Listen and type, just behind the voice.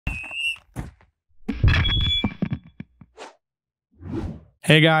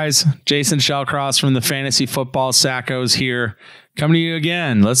Hey guys, Jason Shellcross from the Fantasy Football Sackos here, coming to you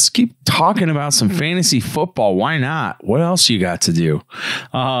again. Let's keep talking about some fantasy football. Why not? What else you got to do?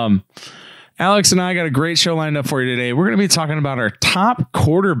 Alex and I got a great show lined up for you today. We're going to be talking about our top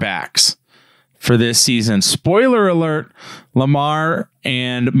quarterbacks for this season. Spoiler alert, Lamar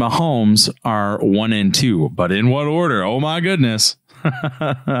and Mahomes are 1 and 2, but in what order? Oh my goodness.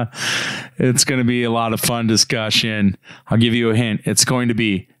 It's going to be a lot of fun discussion. I'll give you a hint. It's going to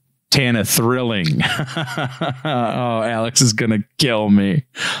be Tana thrilling. Oh, Alex is going to kill me.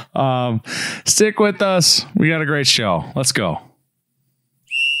 Stick with us. We got a great show. Let's go.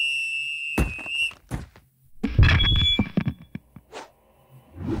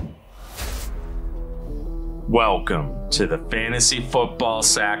 Welcome to the Fantasy Football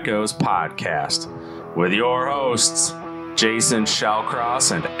Sackos podcast with your hosts, Jason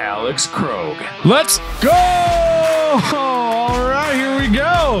Shellcross and Alex Krogh. Let's go! All right, here we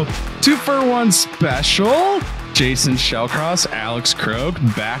go. 2-for-1 special. Jason Shellcross, Alex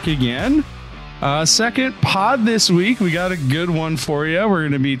Krogh back again. Second pod this week. We got a good one for you. We're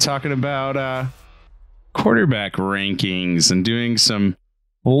going to be talking about quarterback rankings and doing some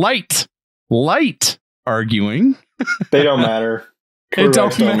light arguing. They don't matter.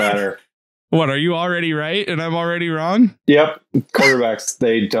 Quarterbacks don't matter. What, are you already right and I'm already wrong? Yep. Quarterbacks,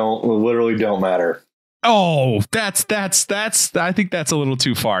 they literally don't matter. Oh, that's I think that's a little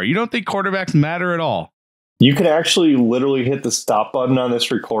too far. You don't think quarterbacks matter at all? You can actually literally hit the stop button on this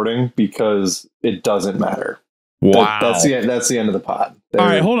recording because it doesn't matter. Wow. That's the end of the pod. All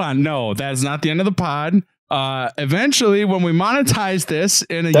right, hold on. No, that's not the end of the pod. Eventually, when we monetize this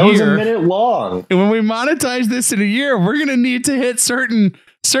in a year, that was a minute long. And when we monetize this in a year, we're going to need to hit certain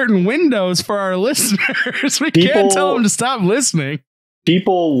windows for our listeners. We can't tell them to stop listening.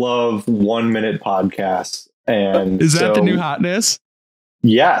 People love 1 minute podcasts. And is that the new hotness?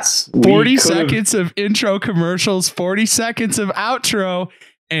 Yes. 40 seconds of intro commercials, 40 seconds of outro,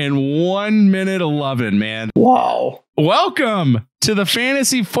 and 1 minute 11, man. Wow. Welcome to the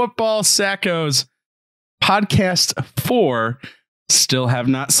Fantasy Football Sackos podcast 4. Still have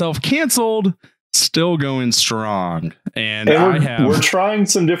not self-canceled. Still going strong. And we're trying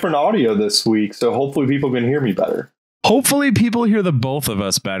some different audio this week, so hopefully people can hear me better. Hopefully people hear the both of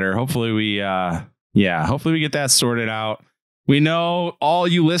us better. Hopefully we get that sorted out. We know all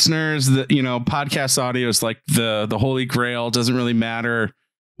you listeners that, podcast audio is like the holy grail. Doesn't really matter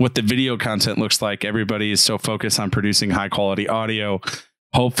what the video content looks like. Everybody is so focused on producing high quality audio.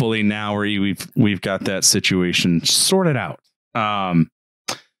 Hopefully now we've got that situation sorted out.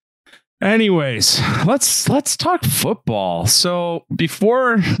 Anyways, let's talk football. So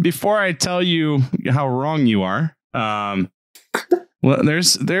before I tell you how wrong you are, well,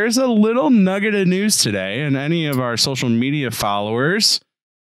 there's a little nugget of news today, and any of our social media followers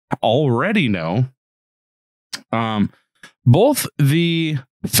already know. Both the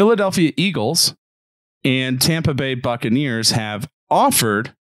Philadelphia Eagles and Tampa Bay Buccaneers have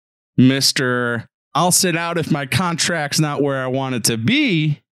offered Mr. I'll sit out if my contract's not where I want it to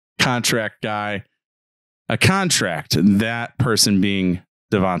be contract guy a contract, that person being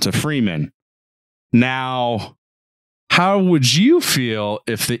Devonta Freeman. Now, how would you feel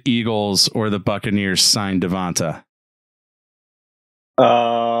if the Eagles or the Buccaneers signed Devonta?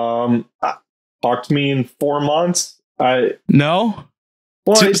 Talk to me in 4 months. No?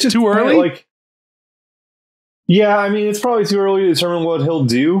 Well, it's just too early? Yeah, I mean, it's probably too early to determine what he'll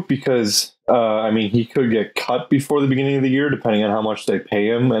do because, he could get cut before the beginning of the year, depending on how much they pay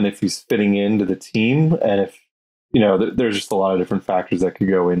him and if he's fitting into the team. And if, there's just a lot of different factors that could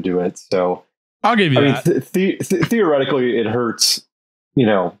go into it. So I'll give you that. Theoretically, it hurts,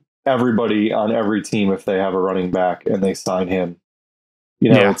 everybody on every team if they have a running back and they sign him.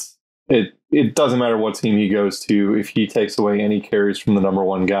 It doesn't matter what team he goes to. If he takes away any carries from the number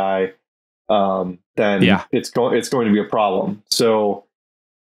one guy, then it's going to be a problem. So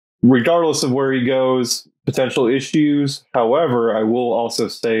regardless of where he goes, potential issues. However, I will also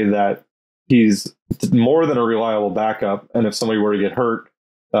say that he's more than a reliable backup. And if somebody were to get hurt,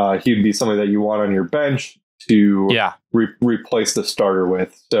 he'd be somebody that you want on your bench to replace the starter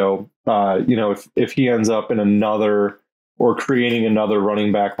with. So, if he ends up in another or creating another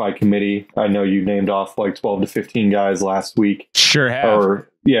running back by committee, I know you named off like 12 to 15 guys last week. Sure have.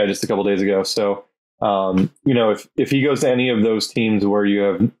 Just a couple days ago. So, if he goes to any of those teams where you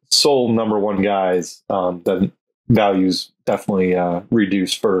have sole number one guys, then values definitely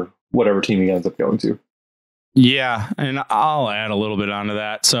reduced for whatever team he ends up going to. Yeah, and I'll add a little bit onto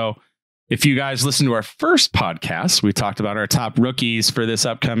that. So if you guys listen to our first podcast, we talked about our top rookies for this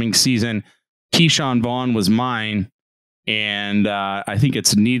upcoming season. Keyshawn Vaughn was mine. And I think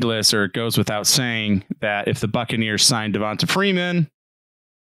it's needless, or it goes without saying, that if the Buccaneers sign Devonta Freeman,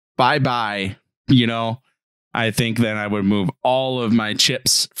 bye-bye. I think then I would move all of my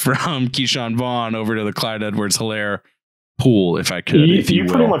chips from Keyshawn Vaughn over to the Clyde Edwards-Helaire pool if I could. You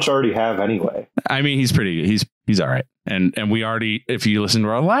pretty much already have anyway. I mean, he's pretty good. He's all right. And we already, if you listen to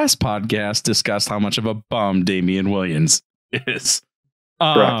our last podcast, discussed how much of a bum Damian Williams is.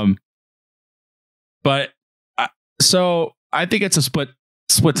 But so I think it's a split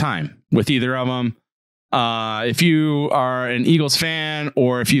time with either of them. If you are an Eagles fan,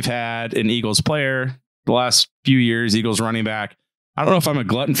 or if you've had an Eagles player the last few years, Eagles running back, I don't know if I'm a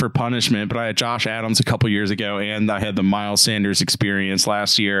glutton for punishment, but I had Josh Adams a couple years ago, and I had the Miles Sanders experience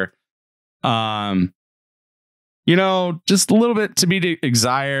last year. Just a little bit to be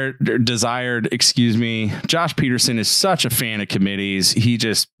desired, excuse me. Josh Peterson is such a fan of committees. He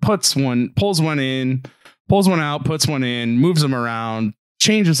just pulls one in, pulls one out, puts one in, moves them around,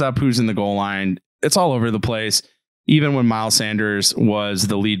 changes up who's in the goal line. It's all over the place. Even when Miles Sanders was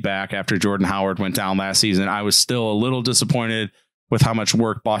the lead back after Jordan Howard went down last season, I was still a little disappointed with how much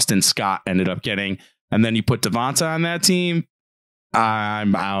work Boston Scott ended up getting. And then you put Devonta on that team,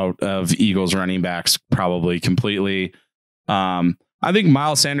 I'm out of Eagles running backs probably completely. I think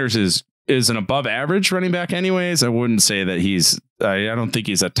Miles Sanders is an above average running back anyways. I wouldn't say that I don't think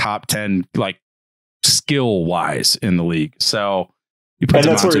he's a top 10 like skill wise in the league. So and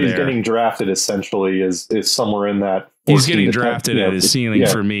that's where he's getting drafted essentially is somewhere in that. He's getting drafted at his ceiling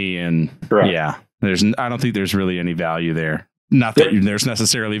for me. And I don't think there's really any value there. Not that there's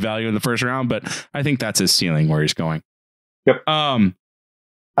necessarily value in the first round, but I think that's his ceiling where he's going. Yep. All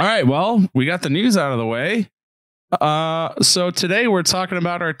right. Well, we got the news out of the way. So today we're talking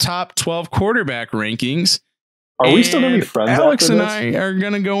about our top 12 quarterback rankings. Are we still going to be friends? Alex and I are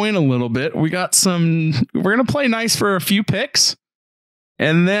going to go in a little bit. We're going to play nice for a few picks.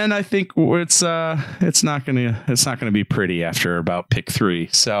 And then I think it's not going to be pretty after about pick 3.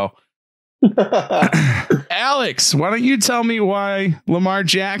 So Alex, why don't you tell me why Lamar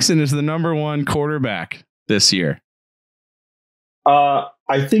Jackson is the number 1 quarterback this year? I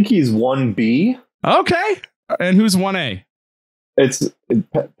think he's 1B. Okay. And who's 1A? It's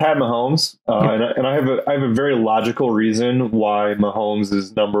Pat Mahomes. And I have a very logical reason why Mahomes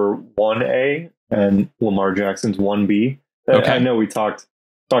is number 1A and Lamar Jackson's 1B. Okay. I know we talked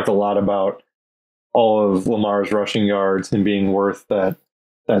a lot about all of Lamar's rushing yards and being worth that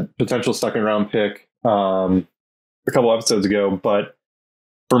potential second round pick a couple episodes ago. But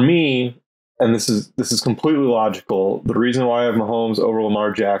for me, and this is completely logical, the reason why I have Mahomes over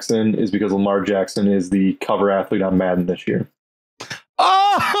Lamar Jackson is because Lamar Jackson is the cover athlete on Madden this year.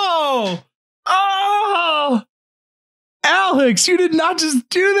 Oh, Alex, you did not just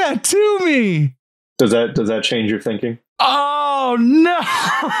do that to me. Does that change your thinking? Oh, no.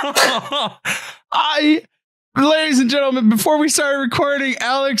 Ladies and gentlemen, before we started recording,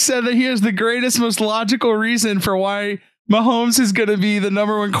 Alex said that he has the greatest, most logical reason for why Mahomes is going to be the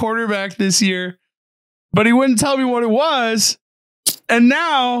number 1 quarterback this year, but he wouldn't tell me what it was. And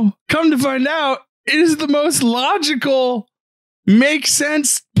now, come to find out, it is the most logical, make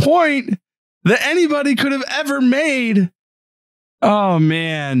sense point that anybody could have ever made. Oh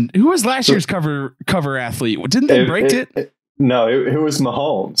man, who was last year's cover athlete? Didn't they break it? No, it was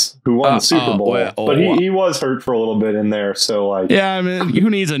Mahomes who won the Super Bowl, but he was hurt for a little bit in there. So like, yeah, I mean, who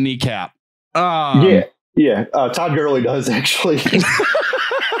needs a kneecap? Yeah. Todd Gurley does actually.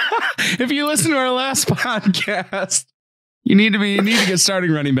 If you listen to our last podcast, you need to get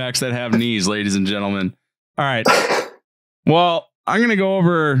starting running backs that have knees, ladies and gentlemen. All right. Well, I'm going to go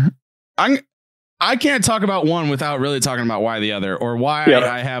over. I can't talk about one without really talking about why the other, or why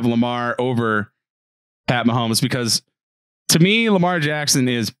I have Lamar over Pat Mahomes, because to me, Lamar Jackson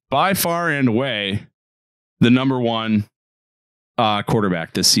is by far and away the number 1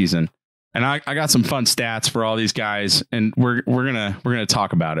 quarterback this season. And I got some fun stats for all these guys, and we're gonna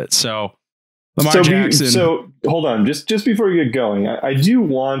talk about it. So Lamar Jackson. So hold on, just before you get going, I do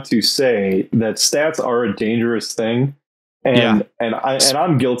want to say that stats are a dangerous thing, and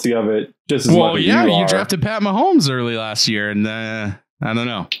I'm guilty of it just as much as you are. You drafted Pat Mahomes early last year, and I don't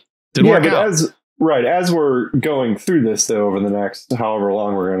know, didn't work out. As we're going through this though, over the next however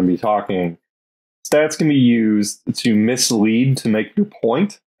long we're going to be talking, stats can be used to mislead to make your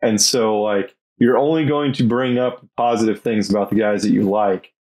point. And so, like, you're only going to bring up positive things about the guys that you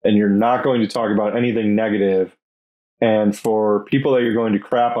like, and you're not going to talk about anything negative. And for people that you're going to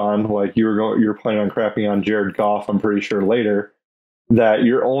crap on, like you're planning on crapping on Jared Goff, I'm pretty sure later, that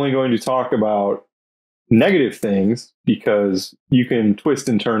you're only going to talk about negative things because you can twist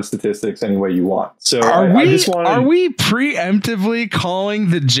and turn statistics any way you want. So are we preemptively calling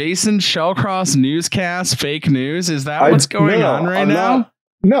the Jason Shellcross newscast fake news? Is that what's going on right now?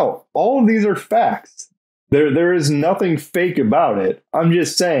 No, all of these are facts. There is nothing fake about it. I'm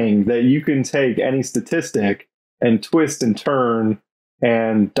just saying that you can take any statistic and twist and turn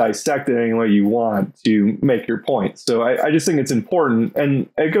and dissect it any way you want to make your point. So I just think it's important, and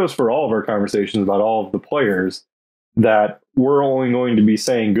it goes for all of our conversations about all of the players, that we're only going to be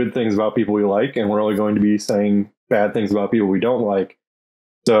saying good things about people we like, and we're only going to be saying bad things about people we don't like.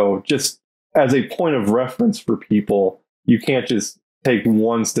 So just as a point of reference for people, you can't just take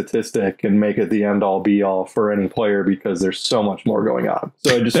one statistic and make it the end all be all for any player, because there's so much more going on.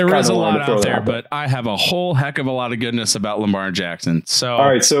 So I just there is a lot out there, but I have a whole heck of a lot of goodness about Lamar Jackson. So all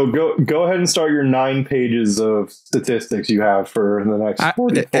right, so go ahead and start your 9 pages of statistics you have for the next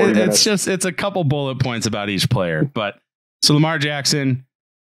 40 minutes. It's a couple bullet points about each player. But so Lamar Jackson,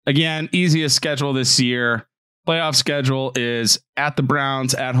 again, easiest schedule this year. Playoff schedule is at the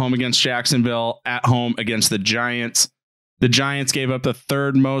Browns, at home against Jacksonville, at home against the Giants. The Giants gave up the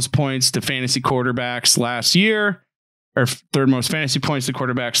third most points to fantasy quarterbacks last year, or third most fantasy points to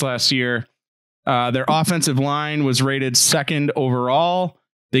quarterbacks last year. Their offensive line was rated second overall.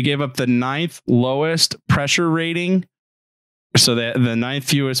 They gave up the 9th lowest pressure rating. So the 9th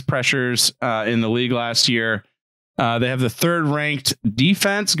fewest pressures in the league last year. They have the 3rd ranked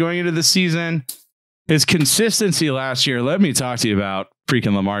defense going into the season. His consistency last year, let me talk to you about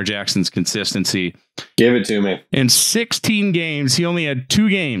freaking Lamar Jackson's consistency. Give it to me. In 16 games, he only had 2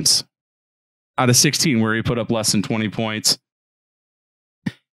 games out of 16 where he put up less than 20 points.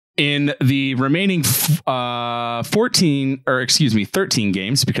 In the remaining 13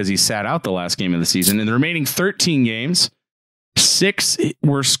 games, because he sat out the last game of the season, in the remaining 13 games, 6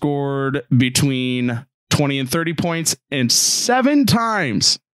 were scored between 20 and 30 points, and 7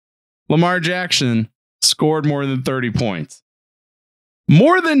 times Lamar Jackson scored more than 30 points.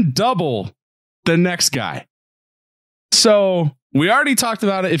 More than double the next guy. So we already talked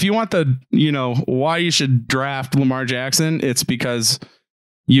about it. If you want why you should draft Lamar Jackson, it's because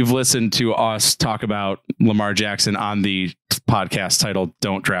you've listened to us talk about Lamar Jackson on the podcast titled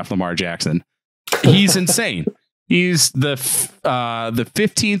Don't Draft Lamar Jackson. He's insane. He's the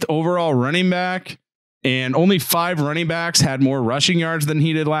 15th overall running back, and only 5 running backs had more rushing yards than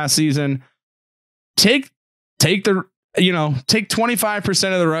he did last season. Take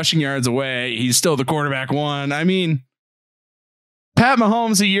 25% of the rushing yards away, he's still the quarterback 1. I mean, Pat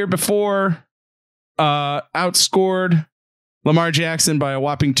Mahomes a year before outscored Lamar Jackson by a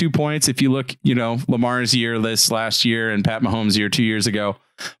whopping 2 points. If you look, Lamar's year list last year and Pat Mahomes' year 2 years ago.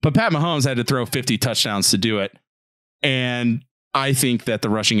 But Pat Mahomes had to throw 50 touchdowns to do it. And I think that the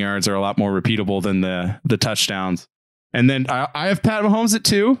rushing yards are a lot more repeatable than the touchdowns. And then I have Pat Mahomes at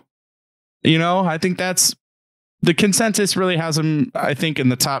 2. I think that's the consensus really has him, I think, in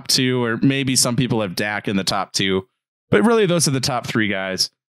the top 2, or maybe some people have Dak in the top 2, but really those are the top 3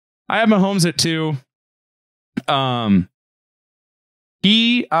 guys. I have Mahomes at 2.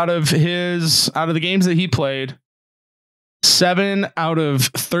 He out of the games that he played, 7 out of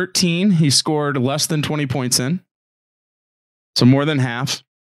 13, he scored less than 20 points in. So more than half.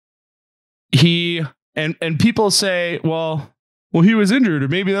 He and people say, well, he was injured, or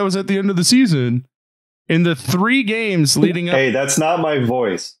maybe that was at the end of the season. In the 3 games leading up. Hey, that's not my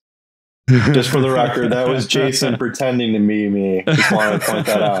voice. Just for the record, that was Jason pretending to be me. Just wanted to point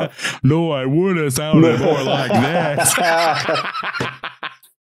that out. No, I would have sounded more like that.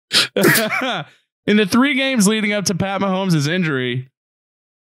 In the 3 games leading up to Pat Mahomes' injury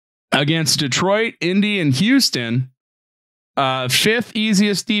against Detroit, Indy, and Houston, 5th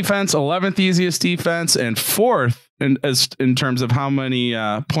easiest defense, 11th easiest defense, and 4th in terms of how many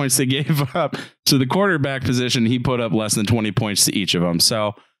points they gave up to the quarterback position. He put up less than 20 points to each of them.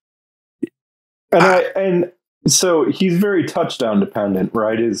 So, and so he's very touchdown dependent,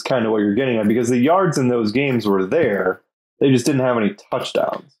 right? Is kind of what you're getting at, because the yards in those games were there. They just didn't have any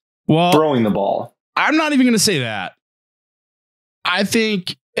touchdowns. Well, throwing the ball. I'm not even going to say that. I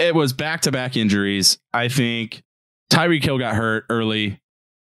think it was back-to-back injuries. I think Tyreek Hill got hurt early.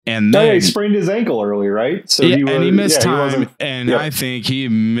 And then he sprained his ankle early, right? So he missed time, I think he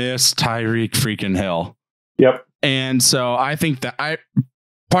missed Tyreek freaking Hill. Yep. And so I think that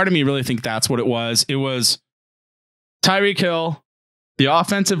part of me really think that's what it was. It was Tyreek Hill. The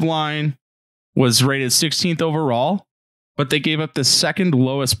offensive line was rated 16th overall, but they gave up the 2nd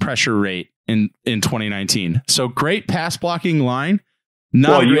lowest pressure rate in 2019. So great pass blocking line,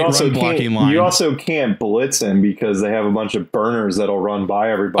 Not a great run blocking line. You also can't blitz him because they have a bunch of burners that'll run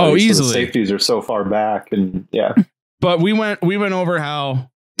by everybody. Oh, easily. So the safeties are so far back, and yeah. But we went over how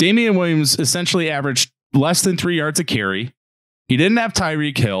Damian Williams essentially averaged less than 3 yards a carry. He didn't have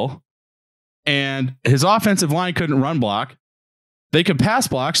Tyreek Hill, and his offensive line couldn't run block. They could pass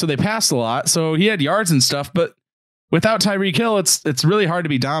block, so they passed a lot. So he had yards and stuff, but without Tyreek Hill, it's really hard to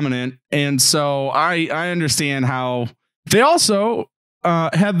be dominant. And so I understand how they also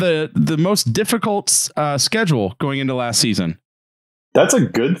had the most difficult schedule going into last season. That's a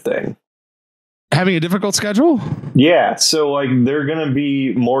good thing. Having a difficult schedule? Yeah. So like they're going to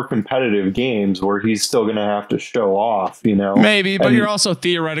be more competitive games where he's still going to have to show off, you know, maybe, but you're also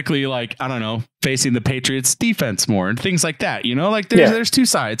theoretically like, I don't know, facing the Patriots defense more and things like that, you know, like there's two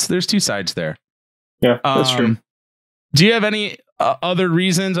sides. There's two sides there. Yeah, that's true. Do you have any other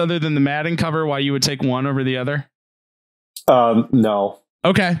reasons other than the Madden cover why you would take one over the other? No.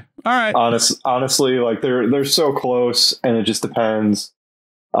 Okay. All right. Honestly, like they're so close, and it just depends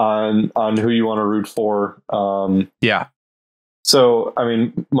on who you want to root for. Yeah. So, I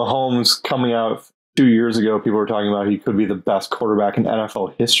mean, Mahomes coming out 2 years ago, people were talking about he could be the best quarterback in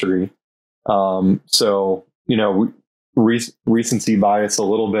NFL history. So, you know, recency bias a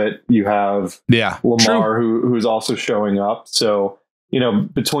little bit. You have Lamar, who's also showing up. So, you know,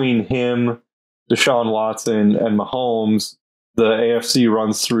 between him, Deshaun Watson, and Mahomes, the AFC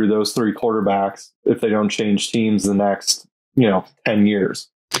runs through those three quarterbacks if they don't change teams the next, 10 years.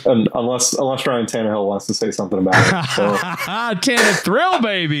 And unless Ryan Tannehill wants to say something about it. So. Tanner Thrill,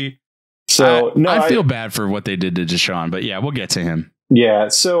 baby. So I feel bad for what they did to Deshaun, but yeah, we'll get to him. Yeah.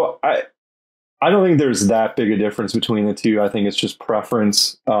 So I don't think there's that big a difference between the two. I think it's just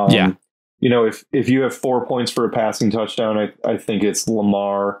preference. You know, if you have 4 points for a passing touchdown, I think it's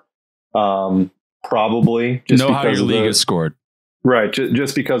Lamar. Probably just know how your league is scored. Right.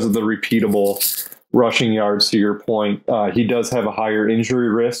 Just because of the repeatable rushing yards, to your point. He does have a higher injury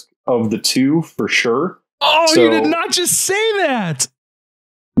risk of the two for sure. Oh, so, you did not just say that.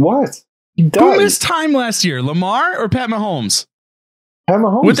 What? He does. Who missed time last year? Lamar or Pat Mahomes? Pat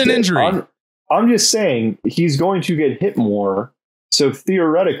Mahomes with an injury. I'm just saying he's going to get hit more. So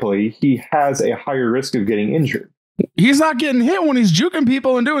theoretically, he has a higher risk of getting injured. He's not getting hit when he's juking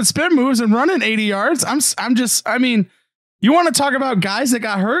people and doing spin moves and running 80 yards. I mean, you want to talk about guys that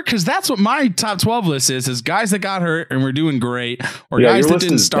got hurt? Because that's what my top 12 list is guys that got hurt and were doing great, or guys that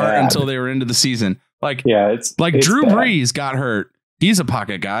didn't start until they were into the season. It's Drew bad. Brees got hurt. He's a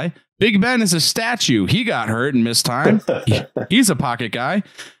pocket guy. Big Ben is a statue. He got hurt and missed time. He's a pocket guy.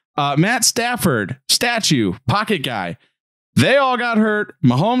 Matt Stafford, statue, pocket guy. They all got hurt.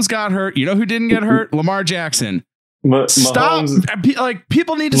 Mahomes got hurt. You know who didn't get hurt? Lamar Jackson. Stop.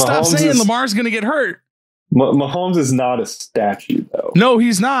 People need to stop saying Lamar's going to get hurt. Mahomes is not a statue, though. No,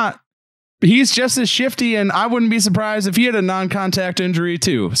 he's not. He's just as shifty, and I wouldn't be surprised if he had a non-contact injury,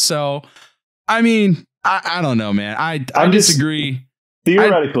 too. So, I mean, I don't know, man. I disagree.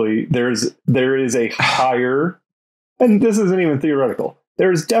 Theoretically, there is a higher, and this isn't even theoretical,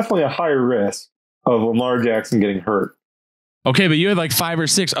 there is definitely a higher risk of Lamar Jackson getting hurt. Okay, but you had like 5 or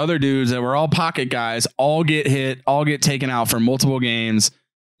 6 other dudes that were all pocket guys, all get hit, all get taken out for multiple games,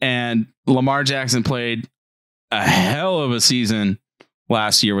 and Lamar Jackson played a hell of a season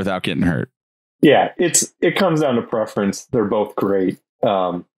last year without getting hurt. Yeah, it comes down to preference. They're both great.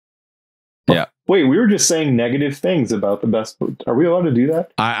 Yeah. Wait, we were just saying negative things about the best. Are we allowed to do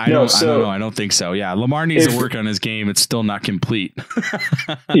that? I don't know. I don't think so. Yeah, Lamar needs to work on his game. It's still not complete.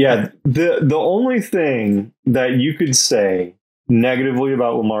 Yeah, the only thing that you could say negatively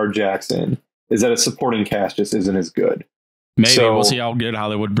about Lamar Jackson is that his supporting cast just isn't as good. Maybe we'll see how good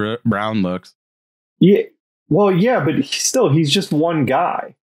Hollywood Brown looks. Yeah, well, yeah, but he's just one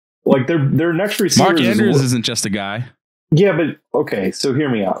guy. Like their next receivers. Mark Andrews isn't just a guy. Yeah, but okay, so hear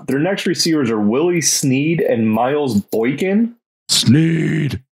me out. Their next receivers are Willie Snead and Miles Boykin.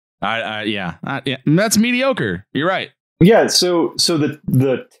 Snead. Yeah, that's mediocre. You're right. Yeah, so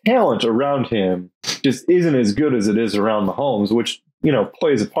the talent around him just isn't as good as it is around Mahomes, which,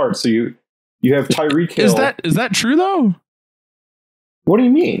 plays a part. So you have Tyreek Hill. Is that true though? What do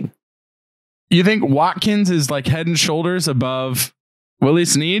you mean? You think Watkins is like head and shoulders above Willie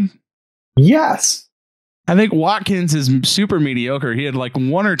Snead? Yes. I think Watkins is super mediocre. He had like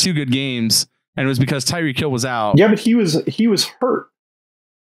 1 or 2 good games, and it was because Tyreek Hill was out. Yeah, but he was hurt.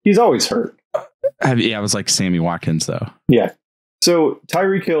 He's always hurt. Yeah, it was like Sammy Watkins, though. Yeah. So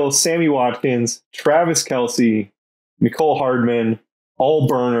Tyreek Hill, Sammy Watkins, Travis Kelce, Mecole Hardman, all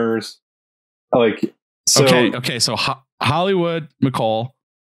burners. Okay. So Hollywood, Mecole,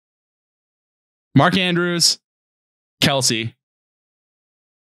 Mark Andrews, Kelce.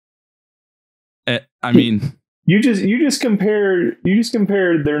 I mean, you just compared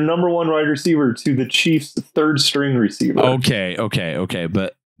their number one wide receiver to the Chiefs' third string receiver. Okay.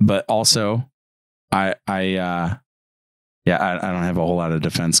 But also, I don't have a whole lot of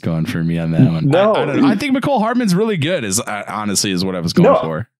defense going for me on that one. No, I think McCole Hardman's really good. Honestly is what I was going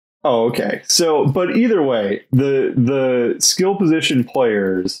for. Oh, okay. So, but either way, the skill position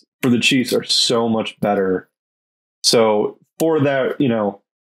players for the Chiefs are so much better. So for that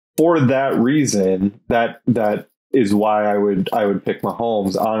reason, that is why I would pick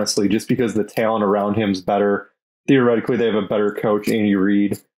Mahomes, honestly, just because the talent around him is better. Theoretically, they have a better coach. Andy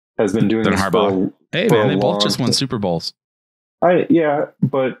Reid has been doing this Harbaugh. Hey man, they both just won Super Bowls.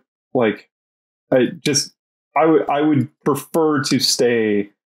 But like, I would prefer to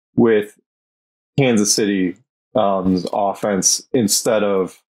stay with Kansas City offense instead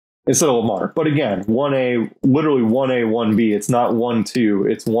of Lamar. But again, 1A, literally 1A, 1B. It's not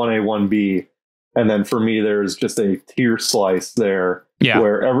 1-2. It's 1A, 1B. And then for me, there's just a tier slice there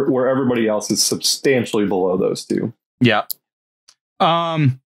where everybody else is substantially below those two. Yeah.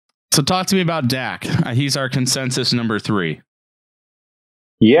 So talk to me about Dak. He's our consensus number 3.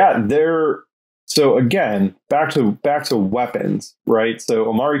 Yeah, so again, back to weapons, right? So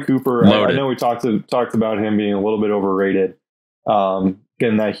Amari Cooper, I know we talked about him being a little bit overrated.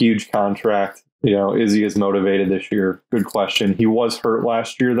 Getting that huge contract, is he as motivated this year? Good question. He was hurt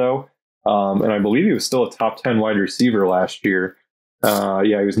last year though. And I believe he was still a top 10 wide receiver last year. He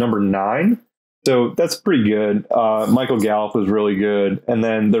was number 9. So that's pretty good. Michael Gallup was really good. And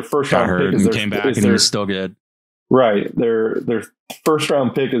then their first round pick came back and he was still good. Right. Their first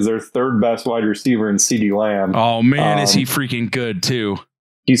round pick is their third best wide receiver in CeeDee Lamb. Oh man, is he freaking good too.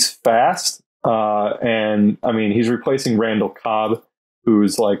 He's fast. And I mean, he's replacing Randall Cobb,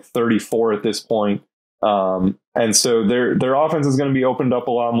 who's like 34 at this point. And so their offense is going to be opened up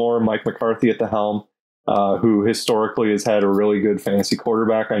a lot more. Mike McCarthy at the helm, who historically has had a really good fantasy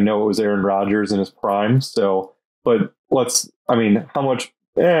quarterback. I know it was Aaron Rodgers in his prime. So, but how much,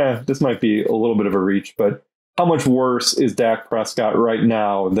 this might be a little bit of a reach, but how much worse is Dak Prescott right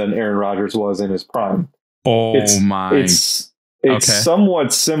now than Aaron Rodgers was in his prime? It's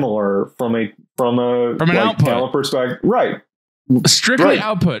somewhat similar from an output perspective. Right. Strictly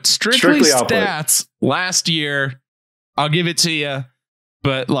output, strictly stats. Last year, I'll give it to you,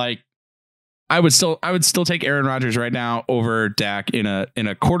 but like, I would still take Aaron Rodgers right now over Dak in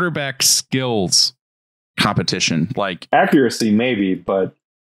a quarterback skills competition. Like accuracy, maybe, but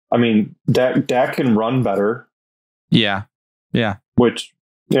I mean, Dak can run better. Yeah, which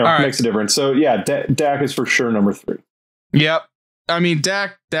makes a difference. So yeah, Dak is for sure number 3. Yep. I mean,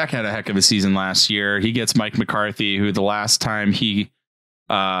 Dak had a heck of a season last year. He gets Mike McCarthy, who the last time he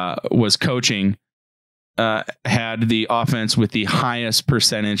was coaching had the offense with the highest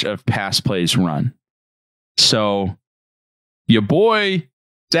percentage of pass plays run. So your boy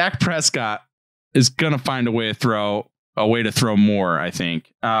Dak Prescott is gonna find a way to throw more. I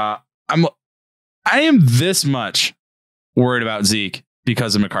think I am this much worried about Zeke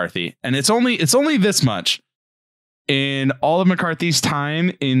because of McCarthy, and it's only this much. In all of McCarthy's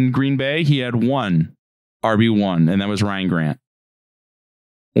time in Green Bay, he had one RB1, and that was Ryan Grant.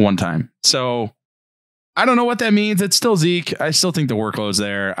 One time. So I don't know what that means. It's still Zeke. I still think the workload's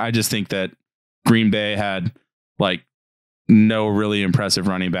there. I just think that Green Bay had like no really impressive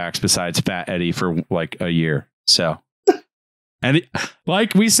running backs besides Fat Eddie for like a year. So, and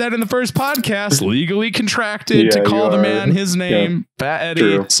like we said in the first podcast, legally contracted to call the man his name. Yeah. Fat Eddie.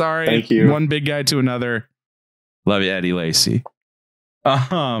 True. Sorry. Thank you. One big guy to another. Love you, Eddie Lacy.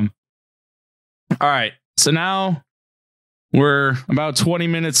 All right. So now we're about 20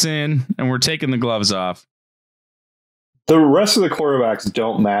 minutes in and we're taking the gloves off. The rest of the quarterbacks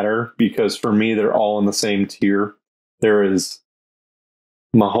don't matter because for me, they're all in the same tier. There is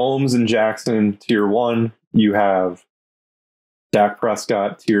Mahomes and Jackson, tier 1. You have Dak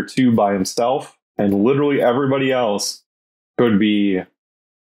Prescott, tier 2 by himself. And literally everybody else could be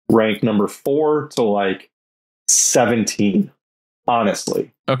ranked number 4 to like 17,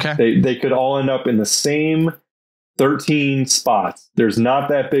 honestly. Okay. They could all end up in the same 13 spots. There's not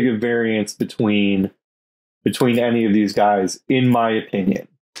that big of variance between any of these guys, in my opinion.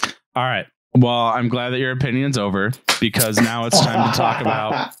 All right. Well, I'm glad that your opinion's over because now it's time to talk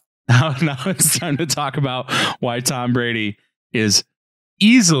about now it's time to talk about why Tom Brady is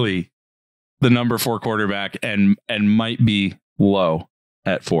easily the number 4 quarterback and might be low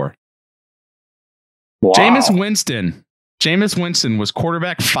at 4. Wow. Jameis Winston was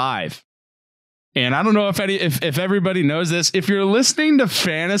quarterback 5. And I don't know if everybody knows this. If you're listening to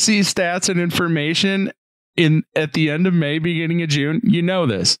fantasy stats and information at the end of May, beginning of June, you know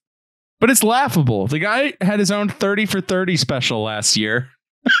this. But it's laughable. The guy had his own 30 for 30 special last year.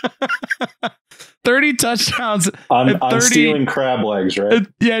 30 touchdowns. I'm stealing crab legs, right?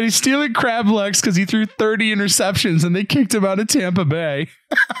 Yeah, he's stealing crab legs because he threw 30 interceptions and they kicked him out of Tampa Bay.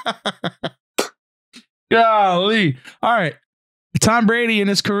 Golly. All right. Tom Brady in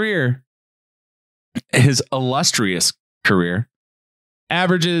his career, his illustrious career,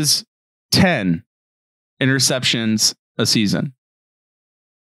 averages 10 interceptions a season.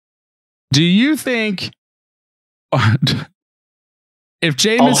 Do you think if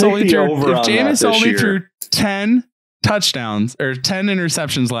Jameis only threw 10 touchdowns or 10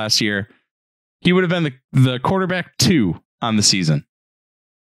 interceptions last year, he would have been the quarterback 2 on the season?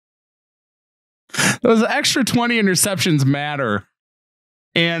 Those extra 20 interceptions matter.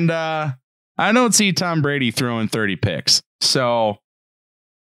 And I don't see Tom Brady throwing 30 picks. So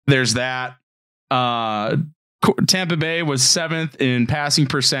there's that. Tampa Bay was 7th in passing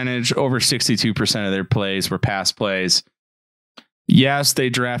percentage. Over 62% of their plays were pass plays. Yes, they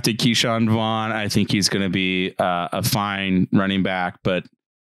drafted Keyshawn Vaughn. I think he's going to be a fine running back, but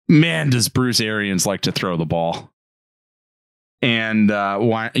man, does Bruce Arians like to throw the ball. And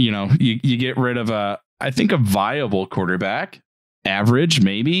you get rid of a viable quarterback, average,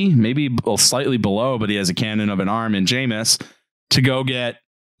 maybe slightly below, but he has a cannon of an arm in Jameis, to go get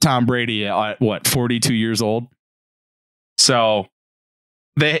Tom Brady at 42 years old. So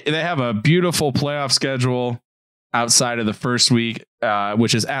they have a beautiful playoff schedule outside of the first week,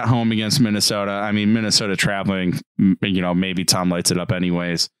 which is at home against Minnesota. I mean, Minnesota traveling, maybe Tom lights it up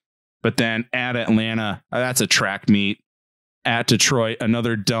anyways. But then at Atlanta, that's a track meet. At Detroit,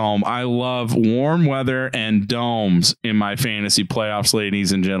 another dome. I love warm weather and domes in my fantasy playoffs,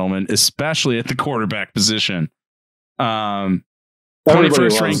 ladies and gentlemen, especially at the quarterback position.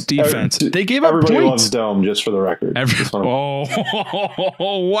 21st ranked defense. They gave up everybody points. Loves dome, just for the record. Wow,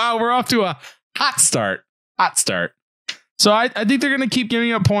 we're off to a hot start. So I think they're going to keep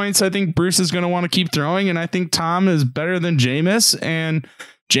giving up points. I think Bruce is going to want to keep throwing, and I think Tom is better than Jameis, and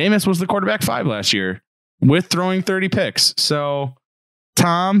Jameis was the quarterback 5 last year with throwing 30 picks. So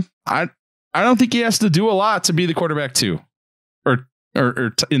Tom, I don't think he has to do a lot to be the quarterback 2 or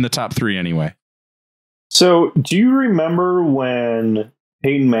in the top 3 anyway. So do you remember when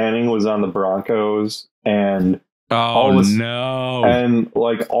Peyton Manning was on the Broncos and all of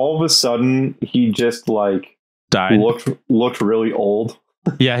a sudden he just died, looked really old?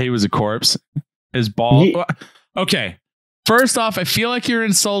 Yeah, he was a corpse. His ball. Okay. First off, I feel like you're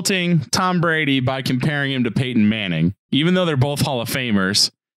insulting Tom Brady by comparing him to Peyton Manning, even though they're both Hall of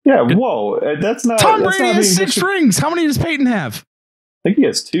Famers. Yeah, whoa, that's not. Tom Brady has 6 rings. How many does Peyton have? I think he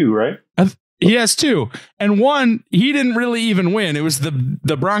has 2, right? He has 2, and 1 he didn't really even win. It was the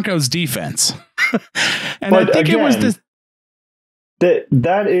Broncos defense, and I think it was this.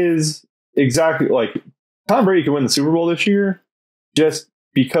 That is exactly Tom Brady could win the Super Bowl this year, just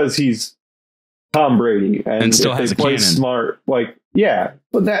because he's Tom Brady and still has a cannon. Smart, but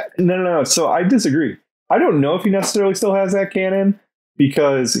no. So I disagree. I don't know if he necessarily still has that cannon,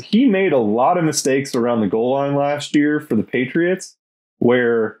 because he made a lot of mistakes around the goal line last year for the Patriots,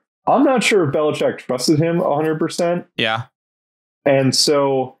 where I'm not sure if Belichick trusted him 100%. Yeah. And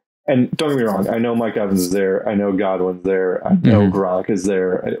don't get me wrong, I know Mike Evans is there. I know Godwin's there. I know Gronk is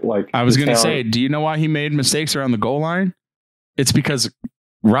there. I was going to say, do you know why he made mistakes around the goal line? It's because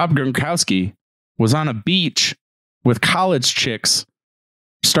Rob Gronkowski was on a beach with college chicks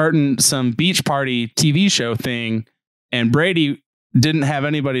starting some beach party TV show thing, and Brady didn't have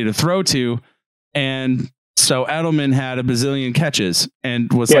anybody to throw to. And so Edelman had a bazillion catches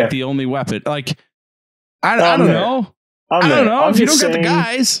and was the only weapon. I don't know. I don't know if you don't get the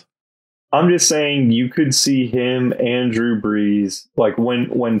guys. I'm just saying you could see him and Drew Brees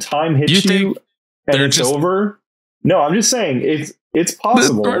when time hits you and it's over. No, I'm just saying it's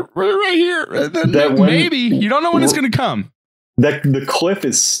possible. Right here. Maybe you don't know when it's going to come. The cliff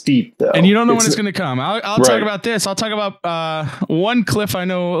is steep, though, and you don't know when it's going to come. I'll talk about this. I'll talk about one cliff I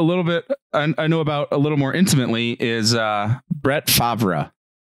know a little bit. I know about a little more intimately is Brett Favre.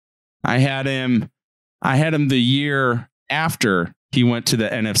 I had him the year after he went to the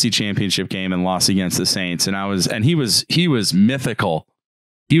NFC Championship game and lost against the Saints, and he was mythical.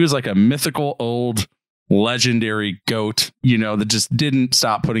 He was like a mythical old legendary GOAT, that just didn't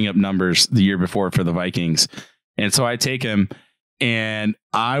stop putting up numbers the year before for the Vikings. And so I take him, and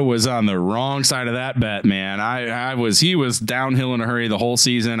I was on the wrong side of that bet, man. He was downhill in a hurry the whole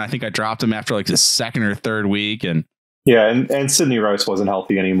season. I think I dropped him after the 2nd or 3rd week. And and Sidney Rice wasn't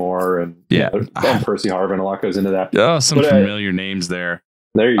healthy anymore. And and Percy Harvin, a lot goes into that. Oh, some familiar names there.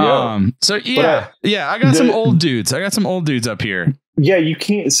 There you go. So I got some old dudes. I got some old dudes up here. Yeah, you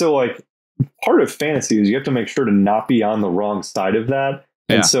can't. So part of fantasy is you have to make sure to not be on the wrong side of that.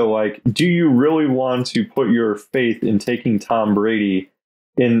 And so, like, do you really want to put your faith in taking Tom Brady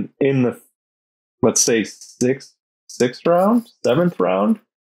in the, let's say, sixth round, seventh round?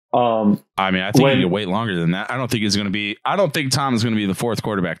 I mean, I think he could wait longer than that. I don't think Tom is going to be the fourth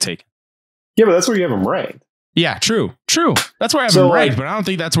quarterback taken. Yeah, but that's where you have him ranked. Yeah, true. That's where I have him ranked, but I don't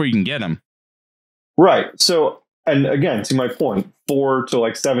think that's where you can get him. Right. So, and again, to my point, 4 to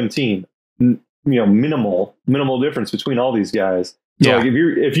like 17, minimal difference between all these guys. So like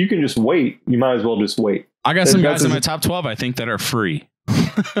if you can just wait, you might as well just wait. I got some guys in my top 12, I think, that are free.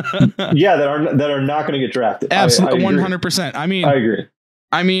 Yeah, that are not going to get drafted. Absolutely, 100%. I agree.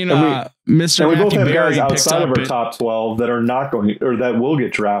 Mr. And we both have Barry guys outside of our top 12 that are not going or that will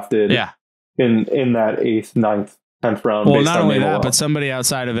get drafted. Yeah. In that 8th, 9th, 10th round. Well, not only that, but somebody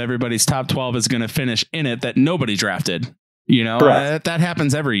outside of everybody's top 12 is going to finish in it that nobody drafted. That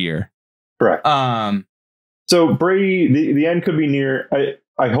happens every year. Correct. So Brady, the end could be near.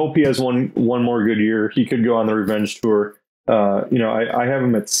 I hope he has one more good year. He could go on the revenge tour. I have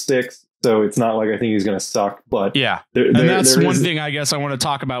him at 6, so it's not like I think he's going to suck. But yeah, and that's one thing I guess I want to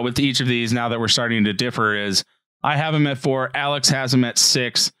talk about with each of these now that we're starting to differ is I have him at 4. Alex has him at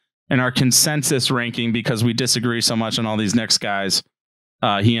 6. And our consensus ranking, because we disagree so much on all these next guys,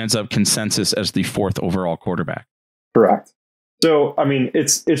 he ends up consensus as the 4th overall quarterback. Correct. So, I mean,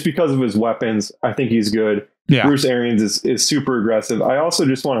 it's because of his weapons. I think he's good. Yeah. Bruce Arians is super aggressive. I also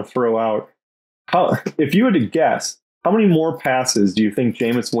just want to throw out, if you had to guess, how many more passes do you think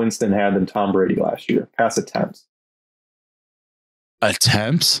Jameis Winston had than Tom Brady last year? Pass attempts.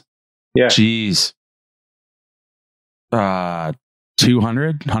 Attempts? Yeah. Jeez.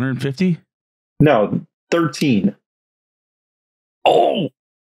 200, 150? No, 13. Oh,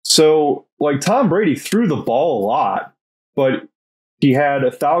 so like Tom Brady threw the ball a lot, but he had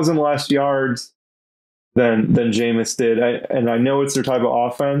 1,000 less yards than Jameis did. And I know it's their type of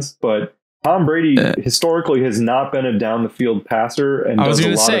offense, but Tom Brady historically has not been a down the field passer and does a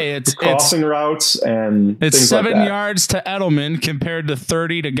lot of crossing routes and it's things 7 like that. yards to Edelman compared to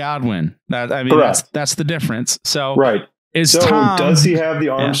 30 to Godwin. That's the difference. So right. Tom, does he have the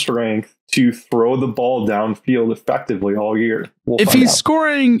arm strength to throw the ball downfield effectively all year? If he's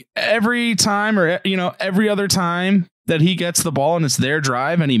scoring every time or every other time that he gets the ball and it's their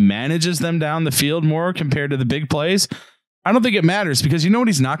drive and he manages them down the field more compared to the big plays, I don't think it matters because you know what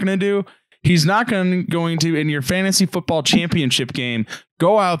he's not going to do? He's not going to, in your fantasy football championship game,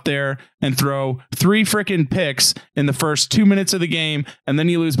 go out there and throw 3 freaking picks in the first 2 minutes of the game, and then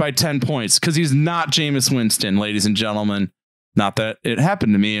you lose by 10 points because he's not Jameis Winston, ladies and gentlemen. Not that it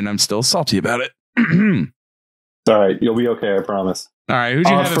happened to me, and I'm still salty about it. All right, you'll be okay, I promise. All right, who'd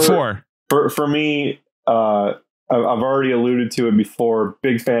you have it for? For me, I've already alluded to it before.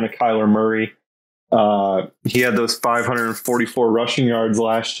 Big fan of Kyler Murray. He had those 544 rushing yards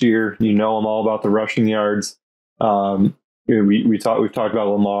last year. I'm all about the rushing yards. We've talked about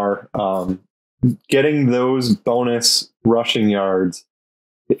Lamar. Getting those bonus rushing yards,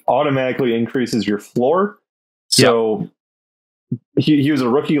 it automatically increases your floor. So he was a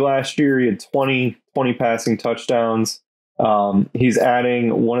rookie last year. He had 20 passing touchdowns. He's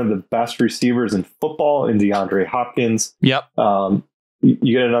adding one of the best receivers in football in DeAndre Hopkins. Yep. You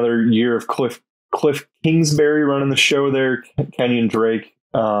get another year of Cliff Kingsbury running the show there, Kenyon Drake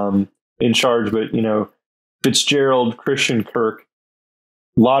in charge, but Fitzgerald, Christian Kirk,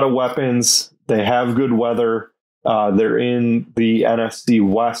 a lot of weapons. They have good weather. They're in the NFC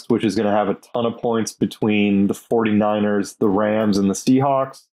West, which is going to have a ton of points between the 49ers, the Rams, and the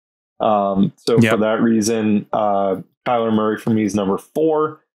Seahawks. For that reason, Kyler Murray for me is number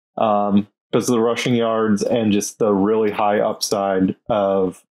 4 because of the rushing yards and just the really high upside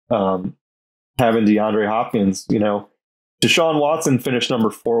of having DeAndre Hopkins. Deshaun Watson finished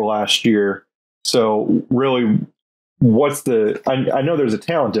number 4 last year. So really, I know there's a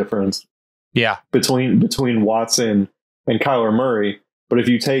talent difference between Watson and Kyler Murray, but if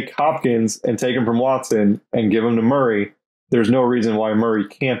you take Hopkins and take him from Watson and give him to Murray, there's no reason why Murray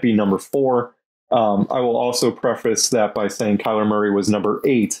can't be number 4. I will also preface that by saying Kyler Murray was number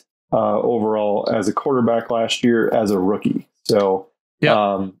 8 overall as a quarterback last year as a rookie. So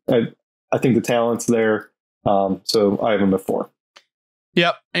I think the talent's there. So I have him at 4.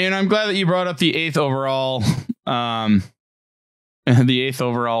 Yep. And I'm glad that you brought up the 8th overall,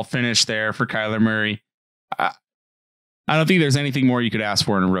 finish there for Kyler Murray. I don't think there's anything more you could ask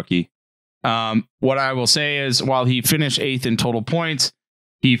for in a rookie. What I will say is while he finished 8th in total points,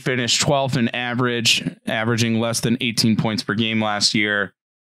 he finished 12th in averaging less than 18 points per game last year.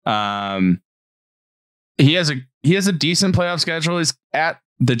 He has a decent playoff schedule. He's at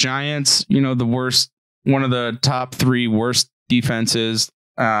the Giants, the worst, one of the top 3 worst defenses,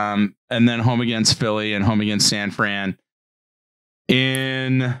 and then home against Philly and home against San Fran.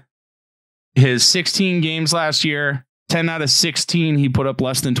 In his 16 games last year, 10 out of 16, he put up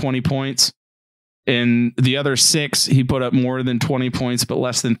less than 20 points. In the other 6, he put up more than 20 points, but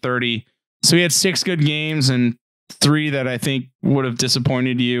less than 30. So he had 6 good games and 3 that I think would have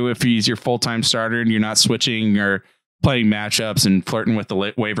disappointed you if he's your full-time starter and you're not switching or playing matchups and flirting with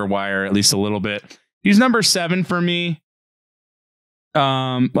the waiver wire at least a little bit. He's number 7 for me.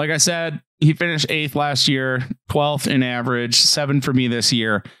 Like I said, he finished 8th last year, 12th in average, 7 for me this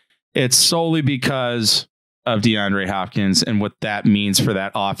year. It's solely because of DeAndre Hopkins and what that means for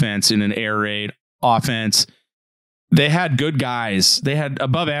that offense in an air raid offense. They had good guys. They had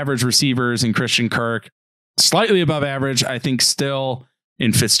above average receivers in Christian Kirk, slightly above average, I think, still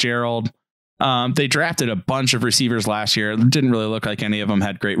in Fitzgerald. They drafted a bunch of receivers last year. It didn't really look like any of them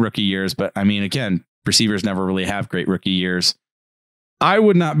had great rookie years, but I mean, again, receivers never really have great rookie years. I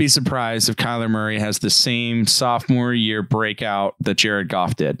would not be surprised if Kyler Murray has the same sophomore year breakout that Jared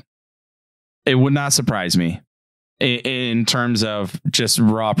Goff did. It would not surprise me in terms of just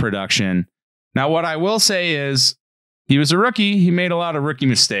raw production. Now, what I will say is he was a rookie. He made a lot of rookie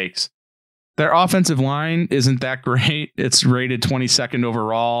mistakes. Their offensive line isn't that great. It's rated 22nd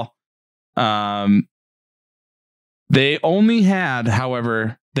overall. They only had,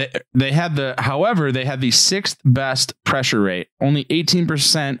 however, they had the 6th best pressure rate. Only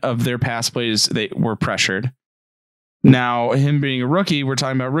 18% of their pass plays they were pressured. Now, him being a rookie, we're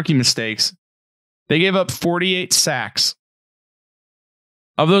talking about rookie mistakes. They gave up 48 sacks.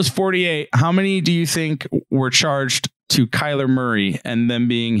 Of those 48, how many do you think were charged to Kyler Murray and them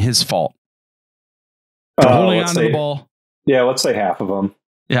being his fault? For holding on to the ball. Yeah, let's say half of them.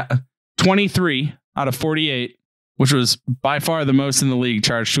 Yeah. 23 out of 48, which was by far the most in the league,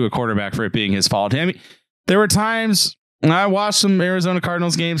 charged to a quarterback for it being his fault. I mean, there were times I watched some Arizona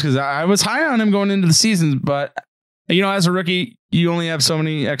Cardinals games because I was high on him going into the season, but as a rookie, you only have so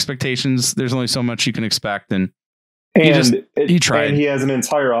many expectations. There's only so much you can expect. And he tried. And he has an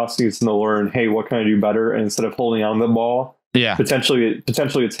entire offseason to learn, hey, what can I do better? And instead of holding on to the ball, potentially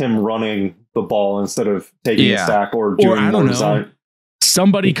it's him running the ball instead of taking a sack or doing more design.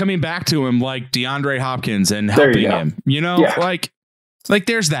 Somebody coming back to him like DeAndre Hopkins and helping him, like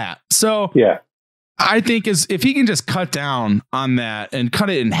there's that. So I think if he can just cut down on that and cut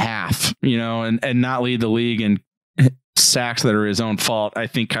it in half, and not lead the league in sacks that are his own fault, I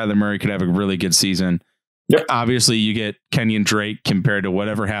think Kyler Murray could have a really good season. Yep. Obviously, you get Kenyon Drake compared to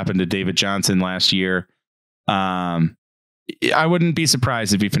whatever happened to David Johnson last year. I wouldn't be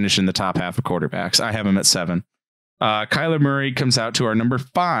surprised if he finished in the top half of quarterbacks. I have him at 7. Kyler Murray comes out to our number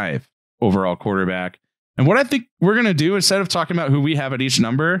 5 overall quarterback. And what I think we're going to do, instead of talking about who we have at each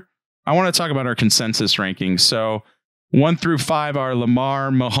number, I want to talk about our consensus rankings. So 1 through 5 are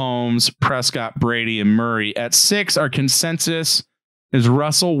Lamar, Mahomes, Prescott, Brady, and Murray. At 6, our consensus is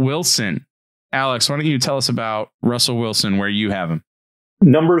Russell Wilson. Alex, why don't you tell us about Russell Wilson, where you have him?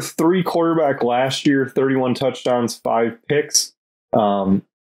 Number 3 quarterback last year, 31 touchdowns, 5 picks.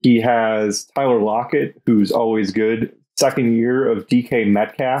 He has Tyler Lockett, who's always good. Second year of DK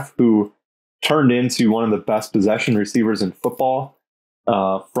Metcalf, who turned into one of the best possession receivers in football.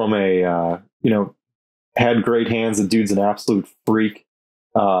 Had great hands. The dude's an absolute freak.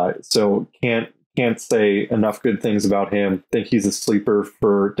 So can't say enough good things about him. Think he's a sleeper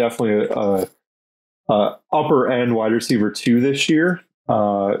for definitely a upper end wide receiver 2 this year.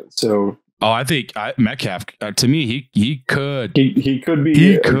 I think Metcalf, to me, he could be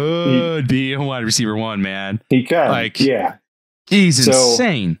a wide receiver 1, man. He can. He's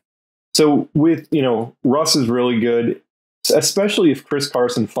insane. So with, Russ is really good, especially if Chris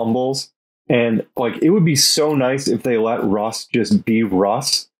Carson fumbles. And it would be so nice if they let Russ just be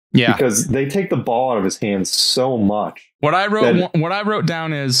Russ. Yeah. Because they take the ball out of his hands so much. What I wrote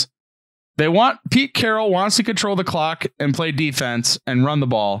down is Pete Carroll wants to control the clock and play defense and run the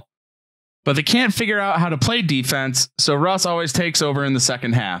ball, but they can't figure out how to play defense. So Russ always takes over in the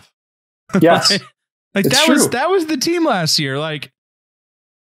second half. Yes. That was the team last year.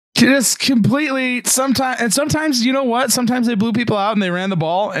 Just completely sometimes, you know what? Sometimes they blew people out and they ran the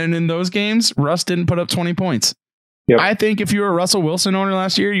ball. And in those games, Russ didn't put up 20 points. Yep. I think if you were a Russell Wilson owner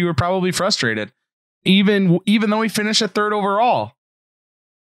last year, you were probably frustrated. Even though he finished at 3rd overall,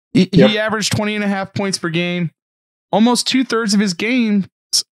 he averaged 20.5 points per game. Almost 2/3 of his games,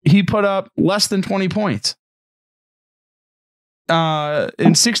 he put up less than 20 points.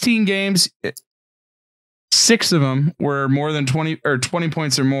 In 16 games, 6 of them were more than 20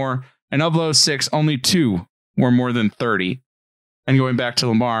 points or more. And of those 6, only 2 were more than 30. And going back to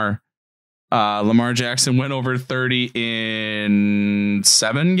Lamar, Lamar Jackson went over 30 in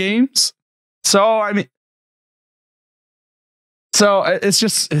 7 games. So, I mean,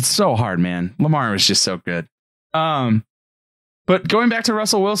 it's so hard, man. Lamar was just so good. But going back to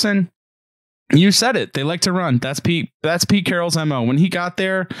Russell Wilson, you said it. They like to run. That's Pete Carroll's MO. When he got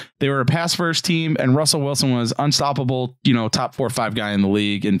there, they were a pass first team, and Russell Wilson was unstoppable, top 4 or 5 guy in the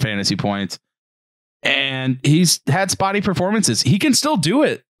league in fantasy points. And he's had spotty performances. He can still do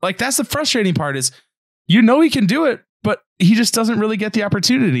it. Like, that's the frustrating part is, he can do it, but he just doesn't really get the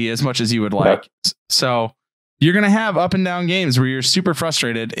opportunity as much as you would like. Yeah. So you're going to have up and down games where you're super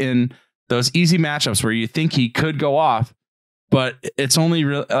frustrated in those easy matchups where you think he could go off, but it's only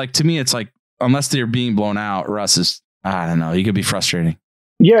real. Like, to me, it's like, unless they're being blown out, Russ is, I don't know, he could be frustrating.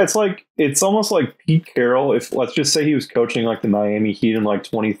 Yeah, it's almost like Pete Carroll. If, let's just say, he was coaching like the Miami Heat in like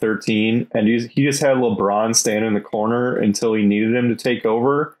 2013, and he just had LeBron stand in the corner until he needed him to take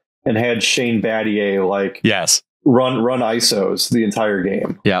over, and had Shane Battier run ISOs the entire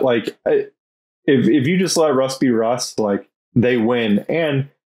game. Yeah, like if you just let Russ be Russ, like, they win. And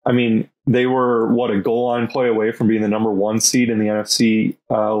I mean, they were a goal line play away from being the number 1 seed in the NFC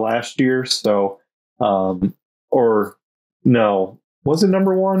last year. So, or no. Was it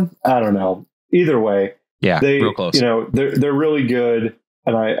number 1? I don't know. Either way, yeah, real close. They're really good,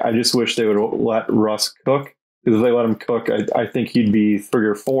 and I just wish they would let Russ cook, because if they let him cook, I think he'd be 3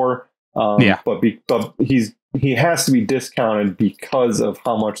 or 4. But he has to be discounted because of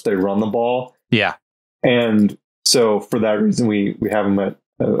how much they run the ball. Yeah, and so for that reason, we have him at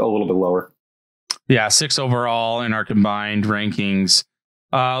a little bit lower. Yeah, 6 overall in our combined rankings.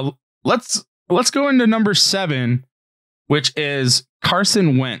 Let's go into number 7, which is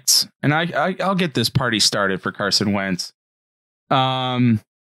Carson Wentz. And I'll get this party started for Carson Wentz. I've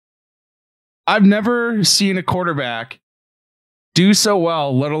never seen a quarterback do so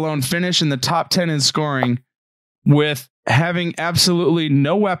well, let alone finish in the top 10 in scoring, with having absolutely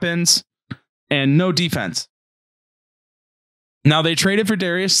no weapons and no defense. Now, they traded for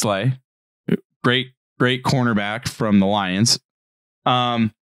Darius Slay, great cornerback from the Lions.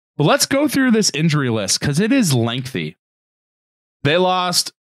 But let's go through this injury list, because it is lengthy. They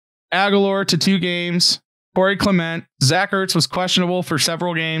lost Aguilar to 2 games. Corey Clement. Zach Ertz was questionable for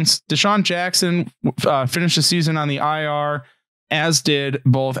several games. Deshaun Jackson finished the season on the IR, as did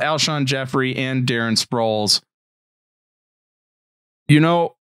both Alshon Jeffrey and Darren Sproles. You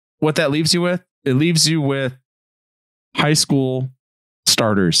know what that leaves you with? It leaves you with high school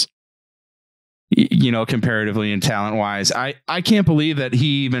starters, comparatively and talent wise. I can't believe that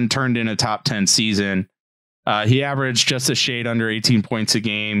he even turned in a top 10 season. He averaged just a shade under 18 points a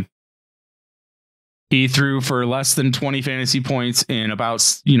game. He threw for less than 20 fantasy points in about,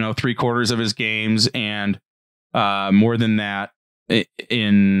 3/4 of his games, and more than that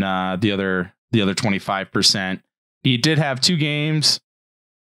in the other 25%. He did have 2 games.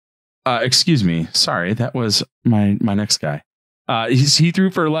 Excuse me. Sorry, that was my next guy. He threw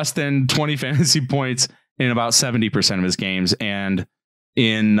for less than 20 fantasy points in about 70% of his games, and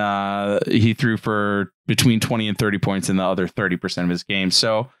he threw for between 20 and 30 points in the other 30% of his games.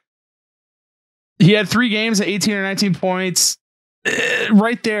 So he had 3 games at 18 or 19 points.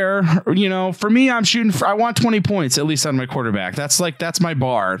 Right there, for me, I want 20 points at least on my quarterback. That's my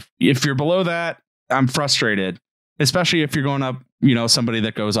bar. If you're below that, I'm frustrated, especially if you're going up, somebody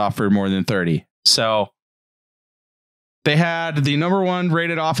that goes off for more than 30. So they had the number 1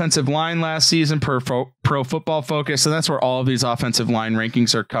 rated offensive line last season per Pro Football Focus. And that's where all of these offensive line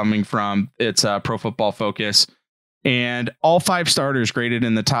rankings are coming from. It's Pro Football Focus, and all 5 starters graded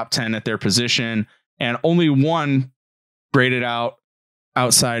in the top 10 at their position, and only 1 graded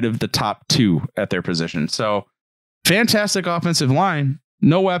outside of the top 2 at their position. So fantastic offensive line,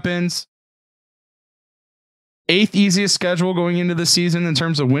 no weapons. 8th easiest schedule going into the season in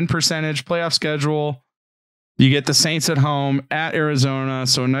terms of win percentage, playoff schedule. You get the Saints at home, at Arizona,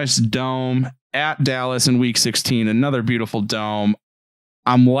 so a nice dome, at Dallas in week 16, another beautiful dome.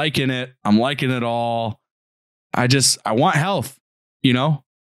 I'm liking it. I'm liking it all. I want health,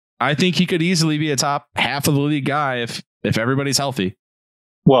 I think he could easily be a top half of the league guy if everybody's healthy.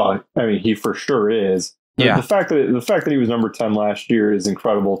 Well, I mean, he for sure is. Yeah. The fact that he was number 10 last year is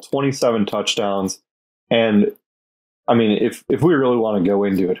incredible. 27 touchdowns. And I mean, if we really want to go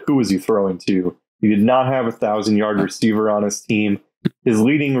into it, who was he throwing to? He did not have a 1,000-yard receiver on his team. His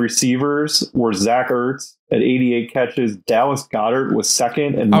leading receivers were Zach Ertz at 88 catches. Dallas Goedert was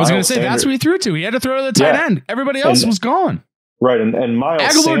second. And I was going to say, that's who he threw to. He had to throw to the tight end. Everybody else was gone. Right. And Miles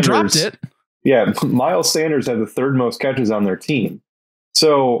Aguilar Sanders dropped it. Yeah. Miles Sanders had the 3rd most catches on their team.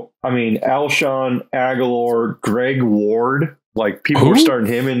 So, I mean, Alshon, Aguilar, Greg Ward Like people were starting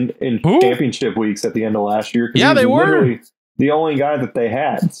him in championship weeks at the end of last year. Yeah, they were literally the only guy that they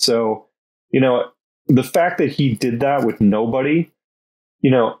had. So, the fact that he did that with nobody,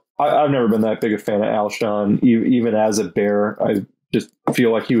 I've never been that big a fan of Alshon, even as a Bear. I just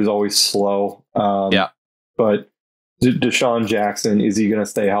feel like he was always slow. But Deshaun Jackson, is he going to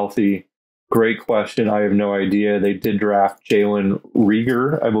stay healthy? Great question. I have no idea. They did draft Jalen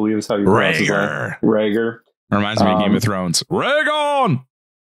Reagor, I believe is how you pronounce his name. Reagor. Reminds me of Game of Thrones. Rhaegon!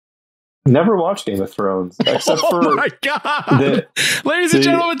 Never watched Game of Thrones, except for... Oh my God! Ladies and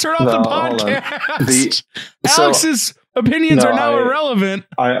gentlemen, turn off the podcast! Alex's opinions are now irrelevant.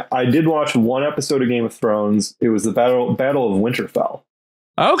 I did watch one episode of Game of Thrones. It was the Battle of Winterfell.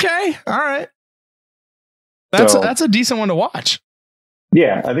 Okay, all right. That's a decent one to watch.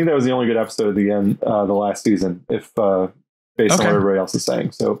 Yeah, I think that was the only good episode of the end, the last season, if based on what everybody else is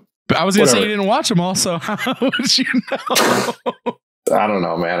saying. So... But I was going to say you didn't watch them all, so how would you know? I don't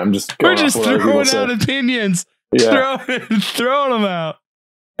know, man. We're just throwing out opinions. Yeah. Throwing them out.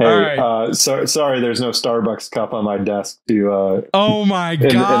 Hey, all right. Sorry, there's no Starbucks cup on my desk to. Oh my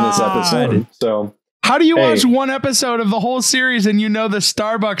God! In this episode, so how do you watch one episode of the whole series and you know the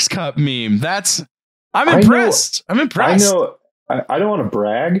Starbucks cup meme? I'm impressed. I'm impressed. I know. I don't want to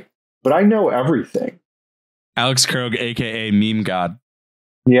brag, but I know everything. Alex Krogh, aka Meme God.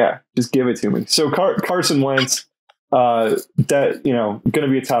 Yeah, just give it to me. So Carson Wentz, going to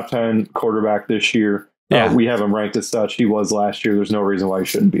be a top 10 quarterback this year. Yeah. We have him ranked as such. He was last year. There's no reason why he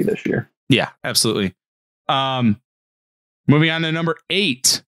shouldn't be this year. Yeah, absolutely. Moving on to number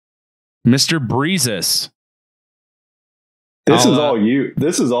 8, Mr. Breezes. This is all you.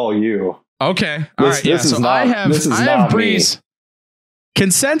 This is all you. Okay. All right. Yeah. So I have Breeze.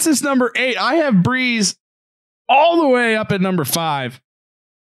 Consensus number 8. I have Breeze all the way up at number 5.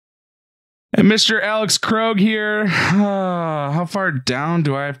 And Mr. Alex Krogh here, how far down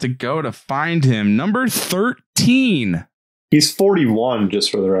do I have to go to find him? Number 13. He's 41,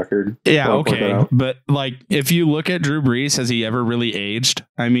 just for the record. Yeah, okay. But if you look at Drew Brees, has he ever really aged?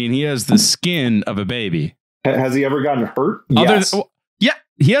 I mean, he has the skin of a baby. Has he ever gotten hurt? Yes. Yeah,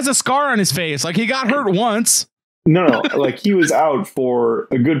 he has a scar on his face. He got hurt once. No, he was out for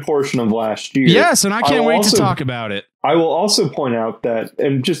a good portion of last year. Yes, and I can't wait to talk about it. I will also point out that,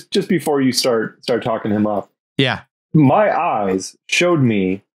 and just before you start talking him up, yeah, my eyes showed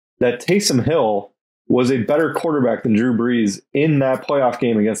me that Taysom Hill was a better quarterback than Drew Brees in that playoff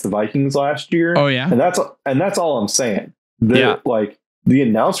game against the Vikings last year. Oh yeah, and that's all I'm saying. The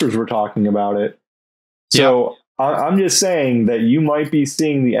announcers were talking about it, so. Yeah. I'm just saying that you might be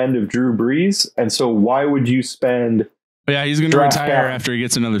seeing the end of Drew Brees, and so why would you spend? Yeah, he's going to retire after he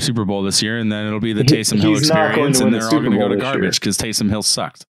gets another Super Bowl this year, and then it'll be the Taysom Hill experience, and they're all going to go to garbage because Taysom Hill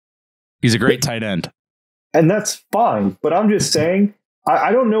sucked. He's a great tight end, and that's fine. But I'm just saying,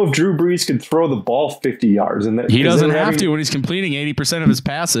 I don't know if Drew Brees could throw the ball 50 yards, and he doesn't have to when he's completing 80% of his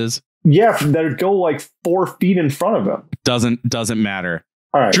passes. Yeah, that'd go 4 feet in front of him. Doesn't matter.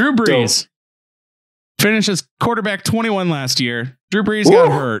 All right, Drew Brees. Finished as quarterback 21 last year. Drew Brees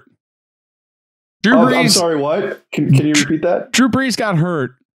got hurt. I'm sorry, what? Can you repeat that? Drew Brees got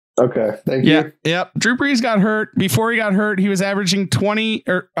hurt. Okay, thank you. Yep. Drew Brees got hurt. Before he got hurt, he was averaging 20,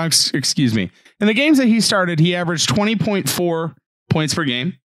 excuse me. In the games that he started, he averaged 20.4 points per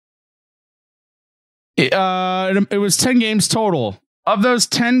game. It was 10 games total. Of those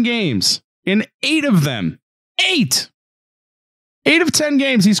 10 games, in 8 of them, 8 of 10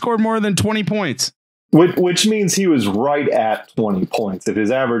 games, he scored more than 20 points. Which means he was right at 20 points. If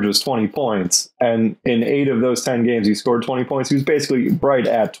his average was 20 points, and in 8 of those 10 games he scored 20 points, he was basically right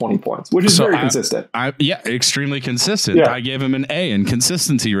at 20 points, which is very consistent. Extremely consistent. Yeah. I gave him an A in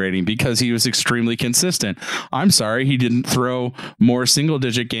consistency rating because he was extremely consistent. I'm sorry he didn't throw more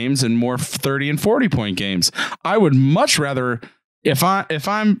single-digit games and more 30 and 40-point games. I would much rather, if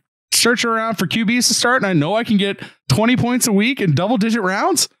I'm searching around for QBs to start and I know I can get 20 points a week in double-digit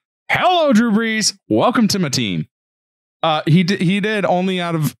rounds, hello, Drew Brees. Welcome to my team. He did only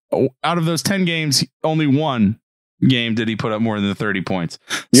out of those 10 games, only one game did he put up more than 30 points.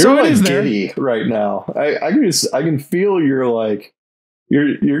 You're giddy right now. I can feel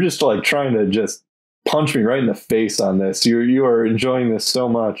you're just trying to just punch me right in the face on this. You are enjoying this so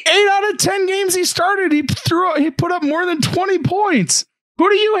much. 8 out of 10 games he started, he put up more than 20 points. Who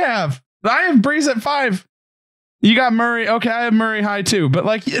do you have? I have Brees at 5. You got Murray. Okay, I have Murray high too, but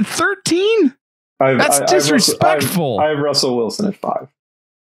 13? That's disrespectful. I have Russell Wilson at 5.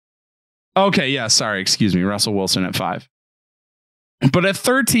 Okay, yeah, sorry, excuse me, Russell Wilson at 5. But at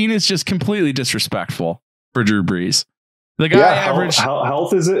 13 is just completely disrespectful for Drew Brees. The guy averaged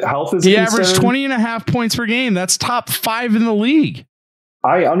health is it? Health is he averaged 20.5 points per game. That's top 5 in the league.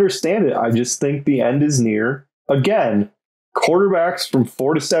 I understand it. I just think the end is near. Again, quarterbacks from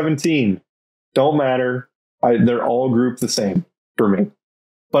 4 to 17 don't matter. They're all grouped the same for me.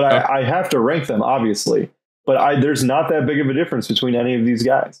 But I have to rank them, obviously. But there's not that big of a difference between any of these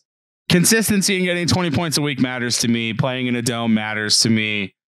guys. Consistency in getting 20 points a week matters to me. Playing in a dome matters to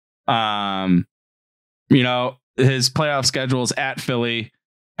me. His playoff schedules at Philly,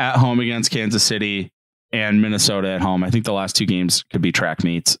 at home against Kansas City, and Minnesota at home. I think the last 2 games could be track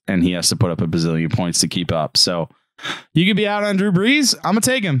meets, and he has to put up a bazillion points to keep up. So you could be out on Drew Brees. I'm going to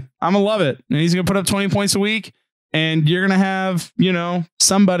take him. I'm going to love it. And he's going to put up 20 points a week. And you're going to have,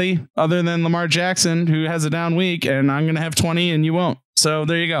 somebody other than Lamar Jackson who has a down week. And I'm going to have 20 and you won't. So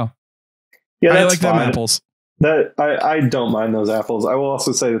there you go. Yeah, I like them apples. I don't mind those apples. I will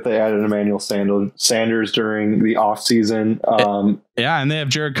also say that they added Emmanuel Sanders during the offseason. And they have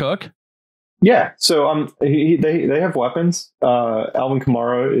Jared Cook. Yeah, so they have weapons. Alvin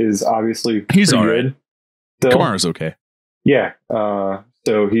Kamara is obviously he's all right. Good. Kamara's okay. Yeah,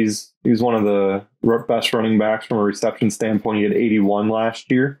 so he's one of the best running backs from a reception standpoint. He had 81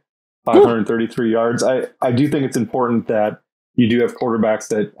 last year, 533 yards. I do think it's important that you do have quarterbacks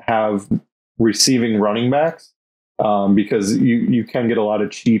that have receiving running backs because you can get a lot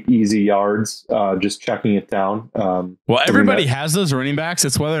of cheap, easy yards just checking it down. Everybody has those running backs.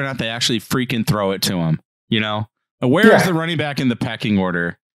 It's whether or not they actually freaking throw it to them. Where is the running back in the pecking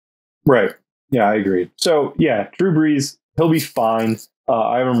order? Right. Yeah, I agree. So, yeah, Drew Brees, he'll be fine.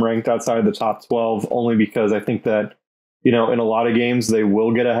 I have him ranked outside of the top 12 only because I think that, in a lot of games they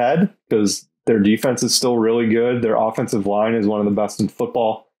will get ahead because their defense is still really good. Their offensive line is one of the best in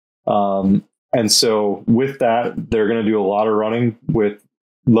football. And so with that, they're going to do a lot of running with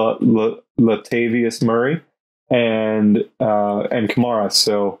Latavius Murray and Kamara.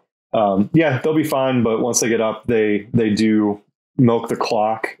 So, they'll be fine. But once they get up, they do milk the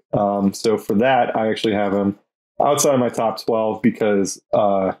clock. So for that, I actually have him outside of my top 12 because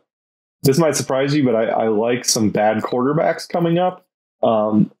this might surprise you, but I like some bad quarterbacks coming up.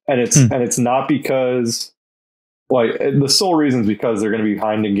 And it's not because the sole reason is because they're going to be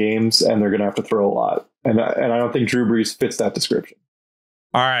behind in games and they're going to have to throw a lot. And I don't think Drew Brees fits that description.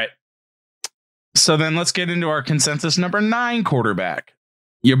 All right. So then let's get into our consensus number 9 quarterback.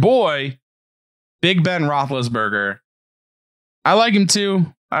 Your boy, Big Ben Roethlisberger. I like him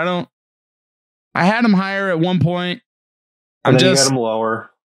too. I had him higher at one point. You had him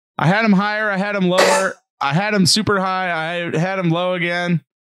lower. I had him higher. I had him lower. I had him super high. I had him low again.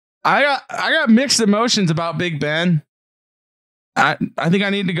 I got mixed emotions about Big Ben. I think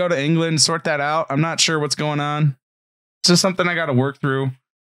I need to go to England and sort that out. I'm not sure what's going on. It's just something I got to work through.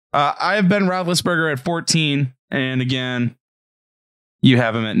 I have Ben Roethlisberger at 14. And again, you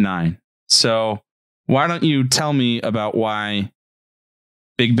have him at 9. So why don't you tell me about why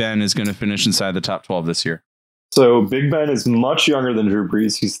Big Ben is going to finish inside the top 12 this year? So Big Ben is much younger than Drew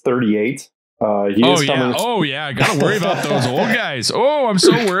Brees. He's 38. I got to worry about those old guys. Oh, I'm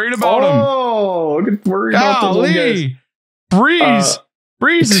so worried about them. Oh, worried about those old guys.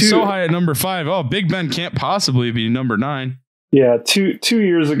 Brees is so high at number 5. Oh, Big Ben can't possibly be number 9. Yeah, two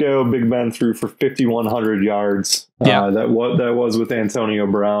years ago, Big Ben threw for 5,100 yards. Yeah, that was with Antonio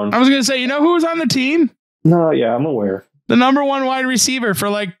Brown. I was going to say, who was on the team? No, yeah, I'm aware. The number 1 wide receiver for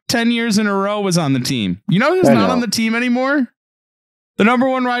 10 years in a row was on the team. Who's not on the team anymore? The number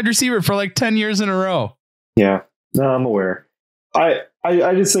 1 wide receiver for 10 years in a row. Yeah, no, I'm aware. I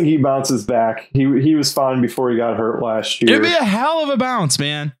just think he bounces back. He was fine before he got hurt last year. It'd be a hell of a bounce,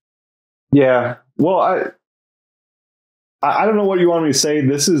 man. Yeah. Well, I don't know what you want me to say.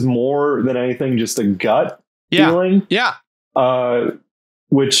 This is more than anything just a gut feeling. Yeah.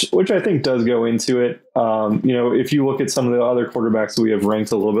 Which I think does go into it. If you look at some of the other quarterbacks that we have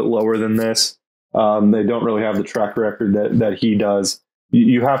ranked a little bit lower than this, they don't really have the track record that he does.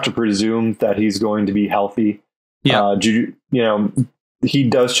 You have to presume that he's going to be healthy. Yeah. He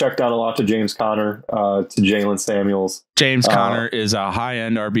does check down a lot to James Conner, to Jalen Samuels. James Conner is a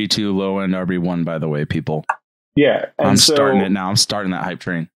high-end RB2, low-end RB1, by the way, people. Yeah. And starting it now. I'm starting that hype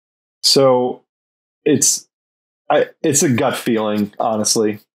train. So it's a gut feeling,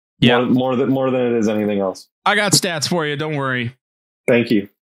 honestly. Yeah. More than it is anything else. I got stats for you. Don't worry. Thank you.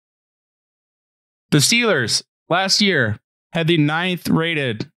 The Steelers last year had the 9th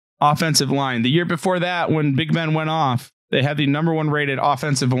rated offensive line. The year before that, when Big Ben went off, they had the number 1 rated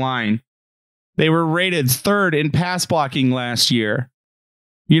offensive line. They were rated 3rd in pass blocking last year.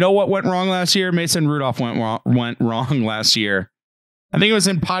 You know what went wrong last year? Mason Rudolph went wrong last year. I think it was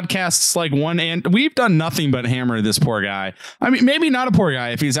in podcasts like one, and we've done nothing but hammer this poor guy. I mean, maybe not a poor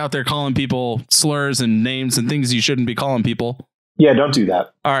guy if he's out there calling people slurs and names and things you shouldn't be calling people. Yeah, don't do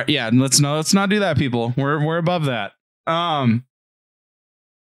that. All right, yeah, let's not do that, people. We're above that.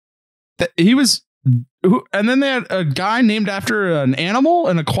 He was, and then they had a guy named after an animal,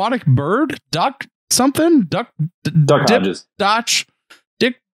 an aquatic bird, duck something, duck Hodges.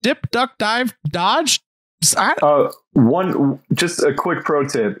 Dip, duck, dive, dodge. Just a quick pro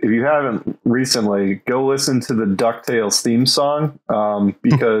tip: if you haven't recently, go listen to the DuckTales theme song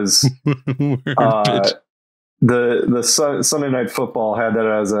because the Sunday Night Football had that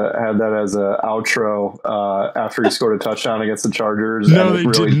as a outro after he scored a touchdown against the Chargers. No, they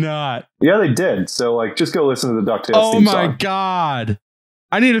did not. Yeah, they did. So like, just go listen to the DuckTales. Oh theme my song. God.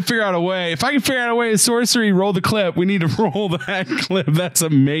 I need to figure out a way. If I can figure out a way to sorcery, roll the clip. We need to roll that clip. That's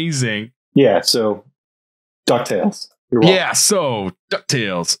amazing. Yeah. So DuckTales. Yeah. So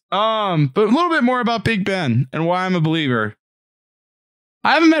DuckTales. But a little bit more about Big Ben and why I'm a believer.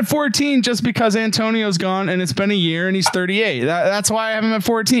 I have him at 14 just because Antonio's gone and it's been a year and he's 38. That's why I have him at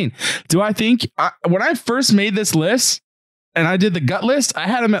 14. Do I think when I first made this list and I did the gut list, I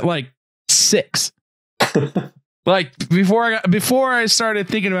had him at like 6. Like before I started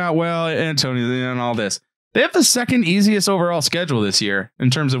thinking about, well, Antonio and all this, they have the second easiest overall schedule this year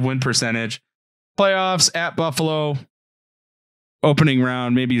in terms of win percentage. Playoffs at Buffalo, opening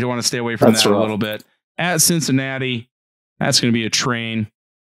round. Maybe you want to stay away from that a little bit. At Cincinnati, that's going to be a train.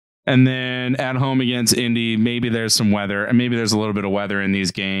 And then at home against Indy, maybe there's some weather, and maybe there's a little bit of weather in these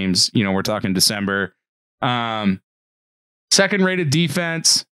games. You know, we're talking December. Second rated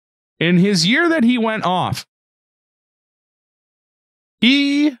defense. In his year that he went off,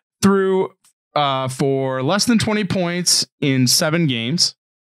 he threw for less than 20 points in 7 games.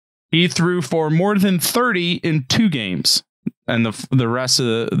 He threw for more than 30 in 2 games. And the rest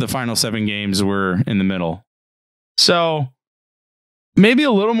of the final 7 games were in the middle. So maybe a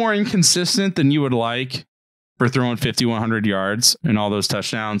little more inconsistent than you would like for throwing 5,100 yards and all those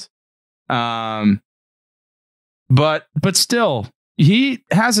touchdowns. But still, he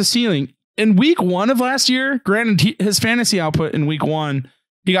has a ceiling. In week 1 of last year, granted, his fantasy output in week 1,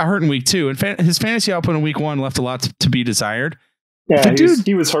 he got hurt in week 2, and his fantasy output in week 1 left a lot to be desired. Yeah,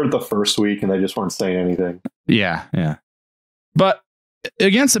 he was hurt the first week, and they just weren't saying anything. Yeah. But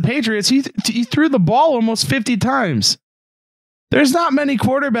against the Patriots, he threw the ball almost 50 times. There's not many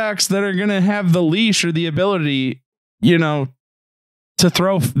quarterbacks that are going to have the leash or the ability, to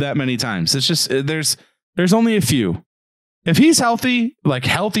throw that many times. It's just there's only a few. If he's healthy, like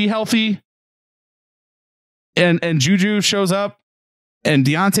healthy, and Juju shows up, and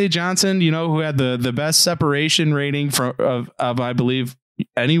Deontay Johnson, who had the best separation rating of I believe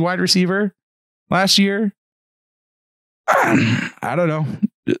any wide receiver last year, I don't know.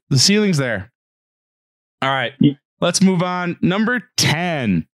 The ceiling's there. All right, let's move on. Number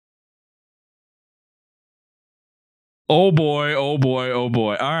 10. Oh boy.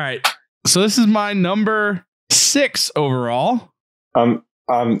 All right. So this is my number 6 overall. I'm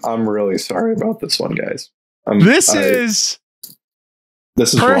really sorry about this one, guys. This is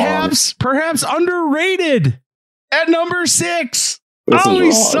perhaps underrated at number 6.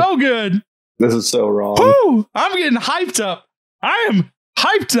 He's so good. This is so wrong. Woo! I'm getting hyped up. I am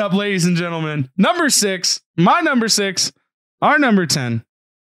hyped up, ladies and gentlemen. Number 6, my number 6, our number 10,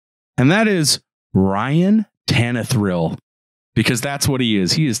 and that is Ryan Tannehill, because that's what he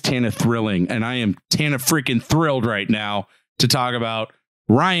is. He is Tannehill, and I am freaking thrilled right now to talk about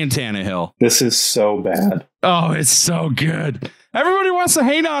Ryan Tannehill. This is so bad. Oh, it's so good. Everybody wants to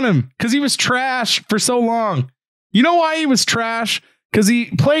hate on him because he was trash for so long. You know why he was trash? Because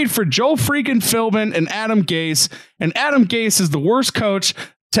he played for Joe freaking Philbin and Adam Gase, and Adam Gase is the worst coach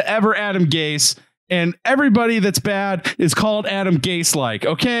to ever Adam Gase, and everybody that's bad is called Adam Gase-like,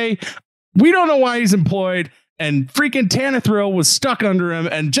 okay? We don't know why he's employed, and freaking Tannehill was stuck under him,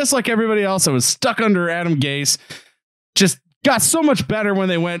 and just like everybody else that was stuck under Adam Gase, just got so much better when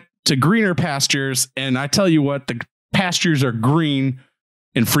they went to greener pastures, and I tell you what, the pastures are green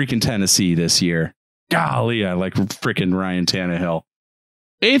in freaking Tennessee this year. Golly, I like freaking Ryan Tannehill.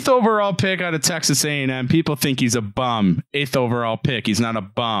 8th overall pick out of Texas A&M. People think he's a bum. 8th overall pick. He's not a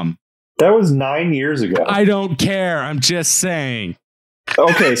bum. That was 9 years ago. I don't care. I'm just saying.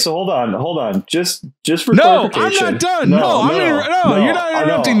 Okay, so hold on. Just for clarification. I'm not done. No, you're not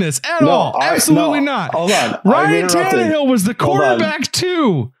interrupting this at all. Absolutely not. Hold on. Ryan Tannehill was the quarterback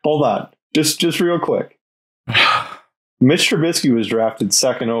too. Hold on. Just real quick. Mitch Trubisky was drafted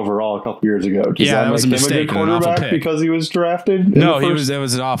second overall a couple years ago. Does that was a mistake. Him a good quarterback because he was drafted? No, he was. It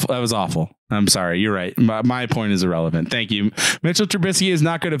was awful. That was awful. I'm sorry. You're right. My point is irrelevant. Thank you. Mitchell Trubisky is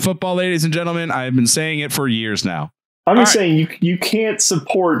not good at football, ladies and gentlemen. I've been saying it for years now. I'm just saying you can't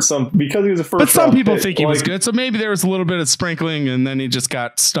support some because he was a first. But some people think he was good, so maybe there was a little bit of sprinkling, and then he just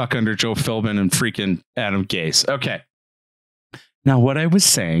got stuck under Joe Philbin and freaking Adam Gase. Okay. Now, what I was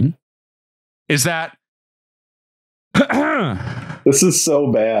saying is that. This is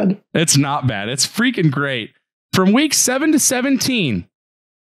so bad. It's not bad. It's freaking great. From week 7 to 17,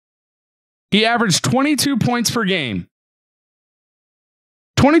 he averaged 22 points per game.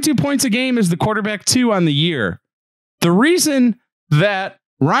 22 points a game is the quarterback 2 on the year. The reason that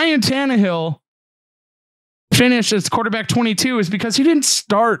Ryan Tannehill finished as quarterback 22 is because he didn't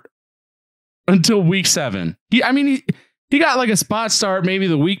start until week 7. He got like a spot start maybe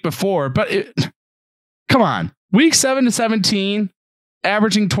the week before, but come on. Week 7 to 17,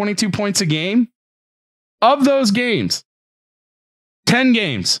 averaging 22 points a game. Of those games, 10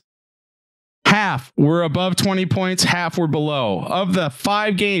 games, half were above 20 points, half were below. Of the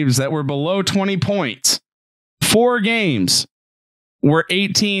 5 games that were below 20 points, 4 games were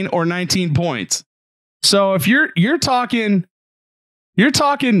 18 or 19 points. So if you're talking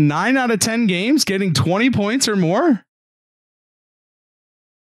 9 out of 10 games getting 20 points or more,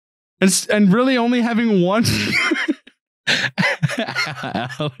 and really only having one.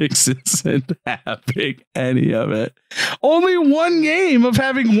 Alex isn't having any of it. Only one game of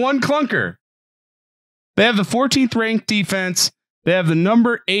having one clunker. They have the 14th ranked defense. They have the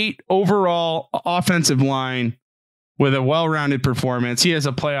number 8 overall offensive line with a well-rounded performance. He has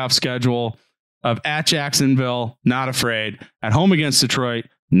a playoff schedule of at Jacksonville, not afraid. At home against Detroit,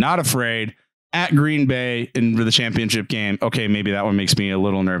 not afraid. At Green Bay in the championship game. Okay, maybe that one makes me a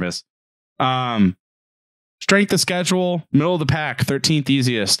little nervous. Strength of schedule, middle of the pack, 13th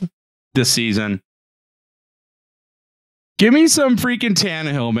easiest this season. Give me some freaking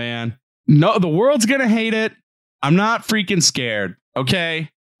Tannehill, man. No, the world's going to hate it. I'm not freaking scared.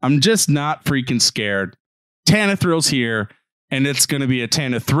 Okay. I'm just not freaking scared. Tannethrill's here, and it's going to be a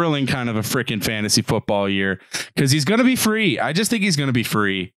Tanner-thrilling kind of a freaking fantasy football year because he's going to be free. I just think he's going to be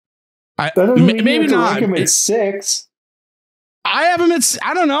free. Maybe not. Rank him at 6. I have him at,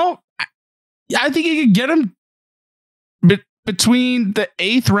 I don't know. I think you could get him between the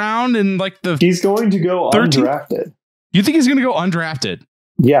 8th round and like the. He's going to go 13th? Undrafted. You think he's going to go undrafted?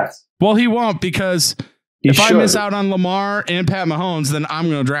 Yes. Well, he won't because if I miss out on Lamar and Pat Mahomes, then I'm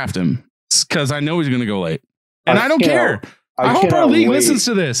going to draft him because I know he's going to go late. And I don't care. I hope our league listens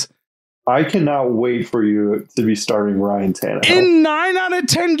to this. I cannot wait for you to be starting Ryan Tannehill. In 9 out of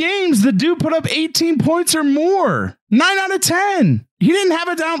 10 games, the dude put up 18 points or more. 9 out of 10. He didn't have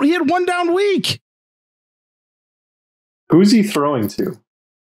a down. He had one down week. Who's he throwing to?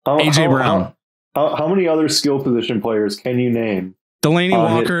 AJ Brown. How many other skill position players can you name? Delaney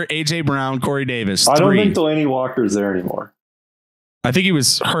Walker, AJ Brown, Corey Davis. I don't think Delaney Walker's there anymore. I think he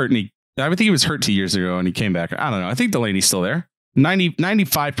was hurt. I think he was hurt 2 years ago and he came back. I don't know. I think Delaney's still there.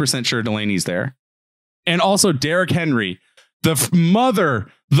 95% sure Delaney's there. And also Derrick Henry, the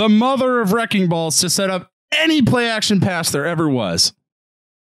mother of wrecking balls to set up any play action pass there ever was.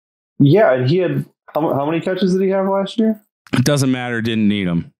 Yeah, and he had how many catches did he have last year? It doesn't matter. Didn't need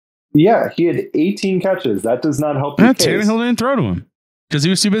him. Yeah, he had 18 catches. That does not help your case. Tannehill didn't throw to him because he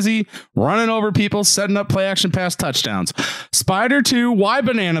was too busy running over people, setting up play action pass touchdowns. Spider 2, why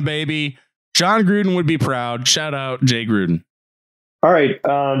banana baby? John Gruden would be proud. Shout out Jay Gruden. All right,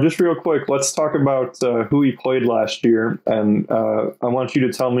 just real quick, let's talk about who he played last year, and I want you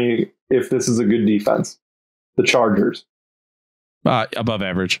to tell me if this is a good defense. The Chargers. Above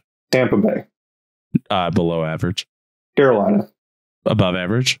average. Tampa Bay. Below average. Carolina. Above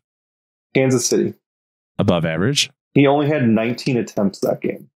average. Kansas City. Above average. He only had 19 attempts that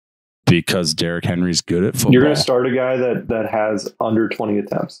game. Because Derrick Henry's good at football. You're going to start a guy that has under 20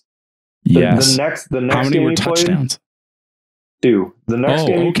 attempts. Yes. The next How many game were he touchdowns? Played, 2. The next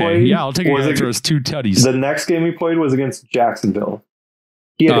game he played. Yeah, I'll take it. It was 2 tutties. The next game he played was against Jacksonville.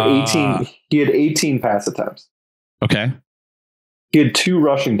 He had 18. He had 18 pass attempts. Okay. He had 2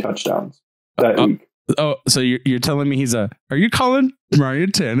 rushing touchdowns that week. Oh, so you're telling me are you calling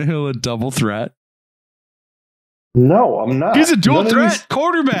Ryan Tannehill a double threat? No, I'm not. He's a dual threat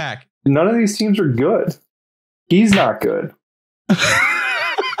quarterback. None of these teams are good. He's not good.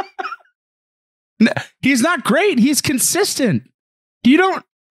 He's not great. He's consistent.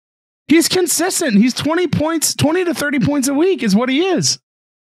 He's consistent. He's 20 to 30 points a week is what he is.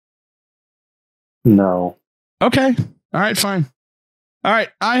 No. Okay. All right, fine. All right.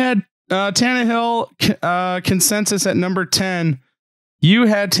 I had Tannehill consensus at number 10. You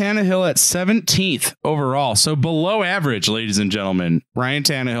had Tannehill at 17th overall. So below average, ladies and gentlemen. Ryan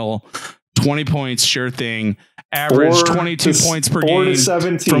Tannehill, 20 points, sure thing. Average 22 points per game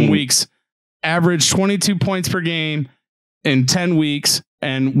from weeks. Average 22 points per game in 10 weeks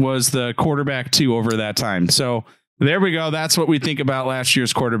and was the quarterback 2 over that time. So there we go. That's what we think about last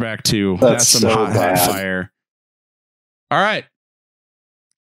year's quarterback 2. That's some hot fire. All right.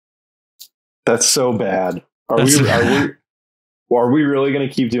 That's so bad. Are we really going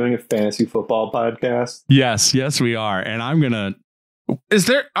to keep doing a fantasy football podcast? Yes, we are. And I'm going to. Is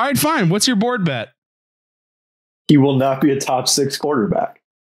there? All right, fine. What's your board bet? He will not be a top 6 quarterback.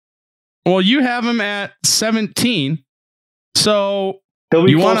 Well, you have him at 17. So he'll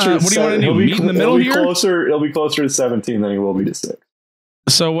be closer. What do you want to do? Meet in the middle here? He'll be closer to 17 than he will be to 6.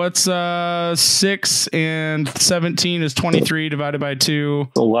 So what's 6 and 17 is 23 divided by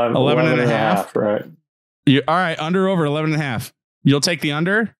 2. 11 and a half, right? All right, under over 11 and a half. You'll take the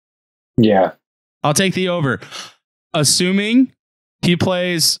under? Yeah. I'll take the over. Assuming he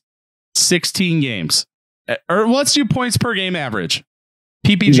plays 16 games. Or let's do points per game average.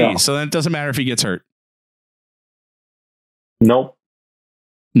 PPG. No. So then it doesn't matter if he gets hurt. Nope.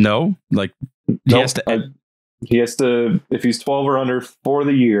 No? Like he has to, if he's 12 or under for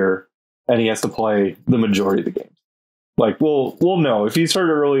the year, and he has to play the majority of the games. Like we'll know. If he's hurt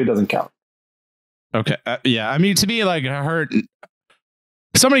early, it doesn't count. Okay. Yeah. I mean, to me, like hurt.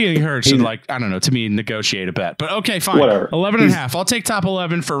 Somebody getting hurt should, like, I don't know, to me, negotiate a bet. But okay, fine. Whatever. 11 and a half. I'll take top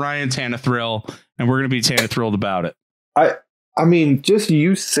 11 for Ryan Tannehill, and we're going to be Tannehill about it. I mean, just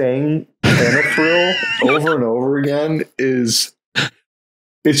you saying Tannehill over and over again it's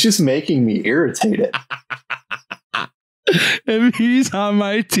just making me irritated. If he's on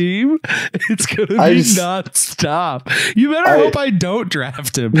my team, it's going to be nonstop. You better hope I don't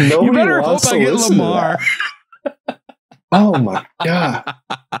draft him. You better hope I get Lamar. Oh my God.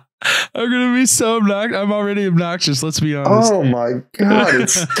 I'm going to be so obnoxious. I'm already obnoxious. Let's be honest. Oh my God.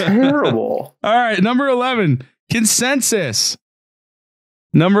 It's terrible. All right. Number 11, consensus.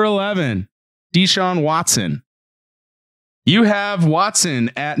 Number 11, Deshaun Watson. You have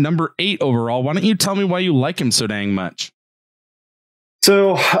Watson at number 8 overall. Why don't you tell me why you like him so dang much?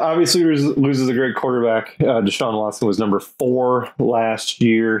 So obviously loses a great quarterback. Deshaun Watson was number 4 last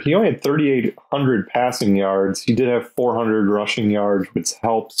year. He only had 3,800 passing yards. He did have 400 rushing yards, which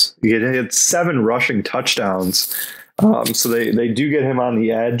helps. He had 7 rushing touchdowns. So they do get him on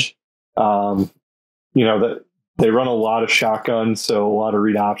the edge. That they run a lot of shotguns, so a lot of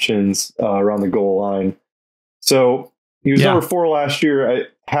read options around the goal line. So he was number 4 last year.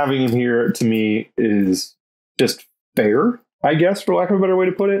 Having him here to me is just fair, I guess, for lack of a better way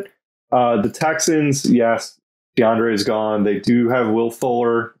to put it. The Texans, yes, DeAndre is gone. They do have Will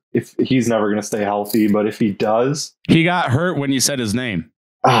Fuller. If he's never going to stay healthy, but if he does, he got hurt when you said his name.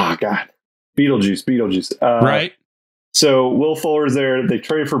 Oh God, Beetlejuice. Right. So Will Fuller's there. They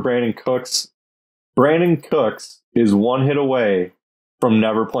traded for Brandon Cooks. Brandon Cooks is 1 hit away from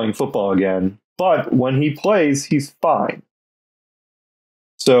never playing football again. But when he plays, he's fine.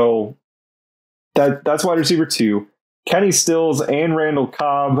 So that's wide receiver 2. Kenny Stills and Randall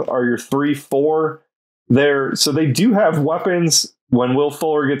Cobb are your 3-4 there. So they do have weapons when Will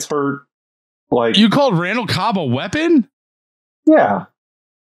Fuller gets hurt. Like, you called Randall Cobb a weapon? Yeah.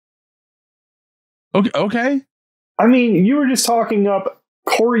 Okay. I mean, you were just talking up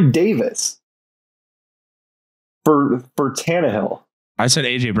Corey Davis for Tannehill. I said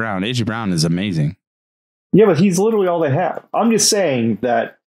AJ Brown. AJ Brown is amazing. Yeah, but he's literally all they have. I'm just saying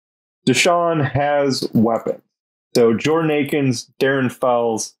that Deshaun has weapons. So Jordan Akins, Darren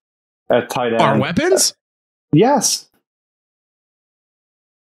Fells at tight end. Are weapons? Yes.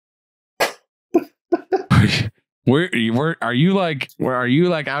 Where are you like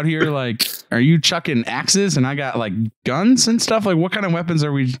out here? Like, are you chucking axes and I got like guns and stuff? Like, what kind of weapons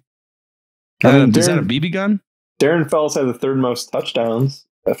are we? Is that a BB gun? Darren Fells had the 3rd most touchdowns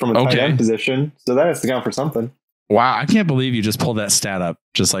from a tight end position. So that has to count for something. Wow. I can't believe you just pulled that stat up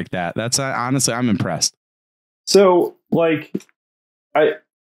just like that. That's honestly, I'm impressed. So like,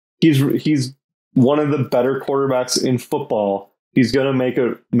 he's one of the better quarterbacks in football. He's going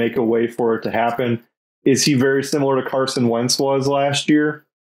to make a way for it to happen. Is he very similar to Carson Wentz was last year?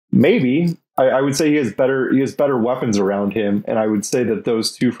 Maybe. I would say he has better weapons around him, and I would say that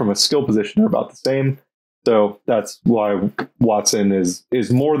those two from a skill position are about the same. So that's why Watson is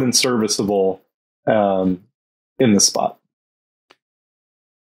more than serviceable in the spot.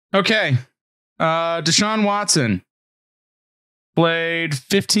 Okay. Deshaun Watson played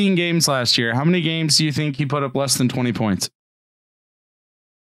 15 games last year. How many games do you think he put up less than 20 points?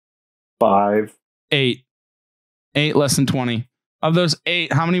 5. 8. 8 less than 20. Of those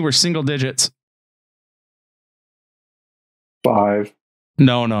 8, how many were single digits? 5.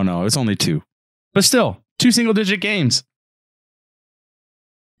 No. It's only 2. But still, 2 single digit games.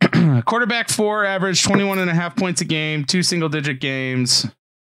 Quarterback 4 averaged 21.5 points a game, 2 single digit games,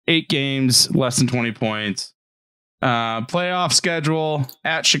 8 games, less than 20 points. Playoff schedule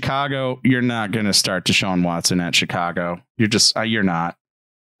at Chicago. You're not going to start Deshaun Watson at Chicago. You're not.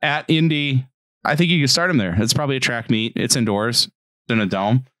 At Indy, I think you can start him there. It's probably a track meet. It's indoors. It's in a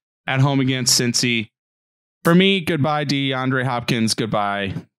dome. At home against Cincy. For me, goodbye DeAndre Hopkins.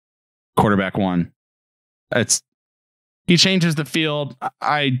 Goodbye quarterback 1. He changes the field.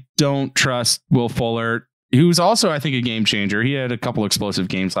 I don't trust Will Fuller, who's also, I think, a game changer. He had a couple explosive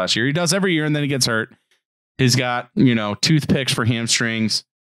games last year. He does every year, and then he gets hurt. He's got, toothpicks for hamstrings.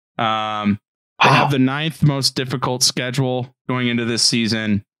 They have the 9th most difficult schedule going into this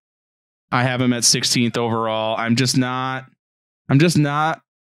season. I have him at 16th overall. I'm just not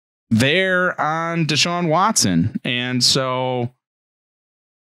there on Deshaun Watson. And so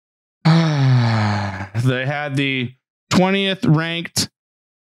they had the 20th ranked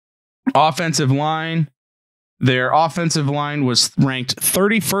offensive line. Their offensive line was ranked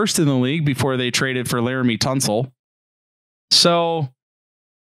 31st in the league before they traded for Laramie Tunsil. So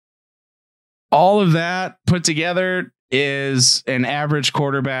all of that put together is an average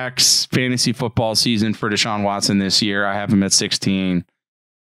quarterback's fantasy football season for Deshaun Watson this year. I have him at 16.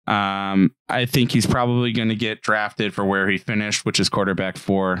 I think he's probably going to get drafted for where he finished, which is quarterback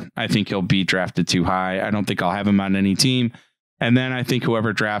 4. I think he'll be drafted too high. I don't think I'll have him on any team. And then I think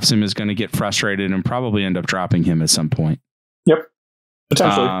whoever drafts him is going to get frustrated and probably end up dropping him at some point. Yep.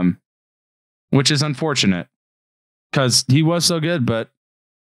 Potentially. Which is unfortunate because he was so good, but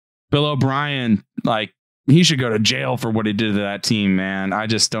Bill O'Brien, he should go to jail for what he did to that team, man. I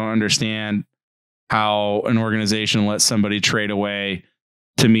just don't understand how an organization lets somebody trade away,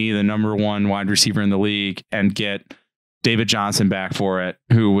 to me, the number 1 wide receiver in the league and get David Johnson back for it,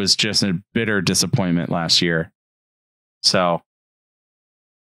 who was just a bitter disappointment last year. So,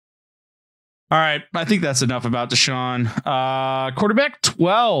 all right, I think that's enough about Deshaun. Quarterback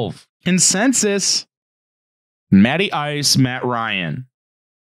 12, consensus, Matty Ice, Matt Ryan.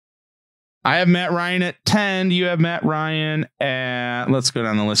 I have Matt Ryan at 10. You have Matt Ryan at, let's go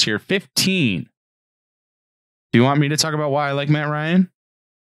down the list here, 15. Do you want me to talk about why I like Matt Ryan?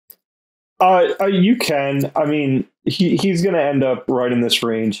 You can. I mean, he's going to end up right in this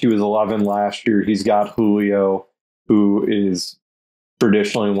range. He was 11 last year. He's got Julio, who is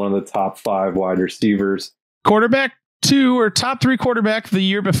traditionally one of the top 5 wide receivers. Quarterback 2 or top 3 quarterback the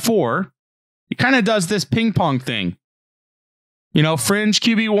year before. He kind of does this ping pong thing. Fringe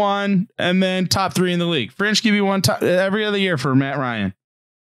QB1 and then top 3 in the league. Fringe QB1 every other year for Matt Ryan.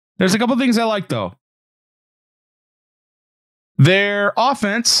 There's a couple things I like, though. Their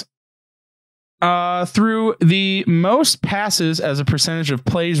offense threw the most passes as a percentage of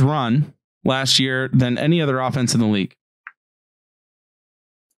plays run last year than any other offense in the league.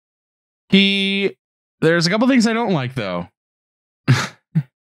 There's a couple things I don't like, though.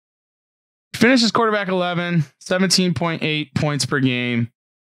 Finishes quarterback 11, 17.8 points per game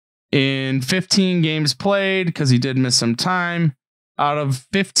in 15 games played because he did miss some time. Out of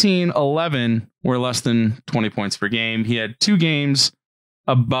 15, 11 were less than 20 points per game. He had 2 games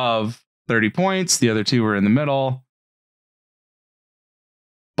above 30 points. The other 2 were in the middle.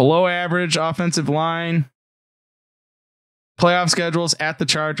 Below average offensive line. Playoff schedules at the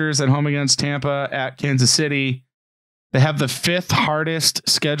Chargers, at home against Tampa, at Kansas City. They have the 5th hardest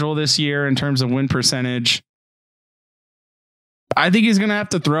schedule this year in terms of win percentage. I think he's going to have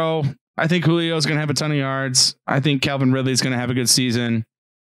to throw. I think Julio's going to have a ton of yards. I think Calvin Ridley's going to have a good season.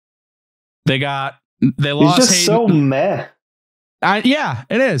 They lost. He's just Hayden. So meh. Yeah,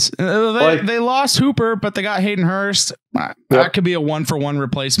 it is. They lost Hooper, but they got Hayden Hurst. That could be a 1-for-1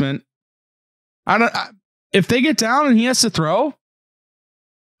 replacement. If they get down and he has to throw,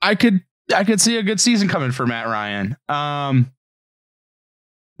 I could see a good season coming for Matt Ryan.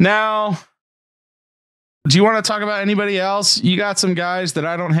 Now, do you want to talk about anybody else? You got some guys that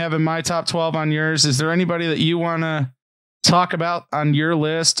I don't have in my top 12 on yours. Is there anybody that you want to talk about on your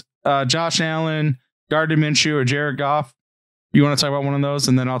list? Josh Allen, Gardner Minshew, or Jared Goff? You want to talk about one of those,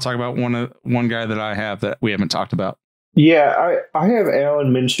 and then I'll talk about one guy that I have that we haven't talked about. Yeah, I have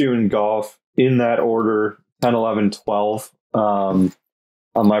Allen, Minshew, and Goff in that order, 10, 11, 12 on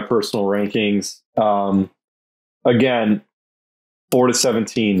my personal rankings. Again, 4 to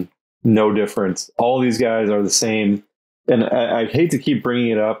 17, no difference. All these guys are the same. And I hate to keep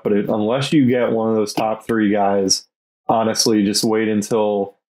bringing it up, but unless you get one of those top 3 guys, honestly, just wait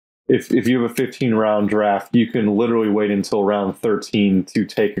until if you have a 15-round draft, you can literally wait until round 13 to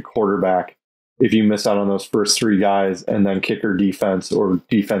take a quarterback if you miss out on those first 3 guys, and then kicker defense or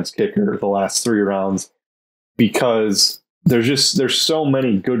defense kicker the last 3 rounds, because there's so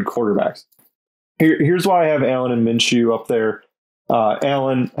many good quarterbacks. Here's why I have Allen and Minshew up there.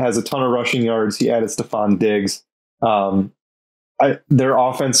 Allen has a ton of rushing yards. He added Stephon Diggs. Their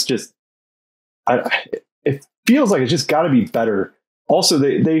offense it feels like it's just got to be better. Also,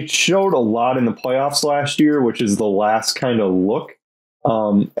 they showed a lot in the playoffs last year, which is the last kind of look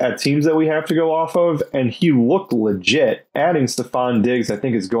at teams that we have to go off of. And he looked legit. Adding Stephon Diggs, I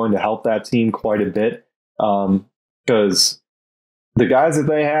think, is going to help that team quite a bit, because the guys that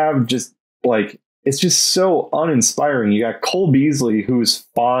they have just it's just so uninspiring. You got Cole Beasley, who's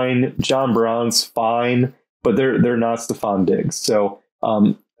fine. John Brown's fine, but they're not Stephon Diggs. So I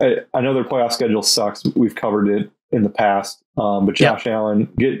know their playoff schedule sucks. We've covered it in the past. But Josh Allen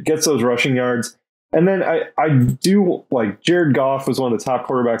gets those rushing yards. And then I do like Jared Goff was one of the top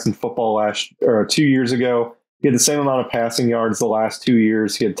quarterbacks in football 2 years ago. He had the same amount of passing yards the last 2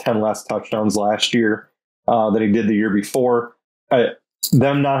 years. He had 10 less touchdowns last year than he did the year before.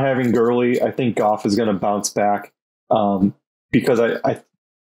 Them not having Gurley, I think Goff is going to bounce back because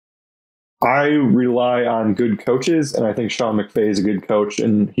I rely on good coaches, and I think Sean McVay is a good coach,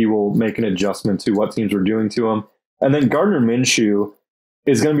 and he will make an adjustment to what teams are doing to him. And then Gardner Minshew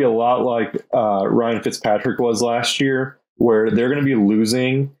is going to be a lot like Ryan Fitzpatrick was last year, where they're going to be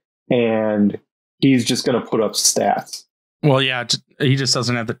losing, and he's just going to put up stats. Well, yeah, he just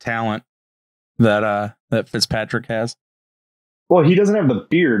doesn't have the talent that Fitzpatrick has. Well, he doesn't have the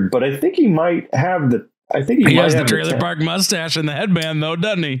beard, but I think he might have the. I think he has the trailer park mustache and the headband, though,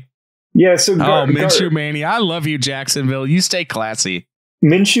 doesn't he? Yeah. So Minshew Mania, I love you, Jacksonville. You stay classy.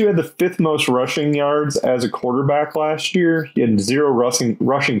 Minshew had the 5th most rushing yards as a quarterback last year. He had 0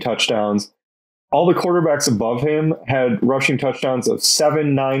 rushing touchdowns. All the quarterbacks above him had rushing touchdowns of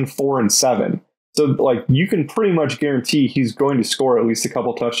 7, 9, 4, and 7. So, you can pretty much guarantee he's going to score at least a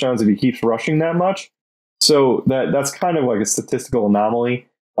couple touchdowns if he keeps rushing that much. So that's kind of like a statistical anomaly.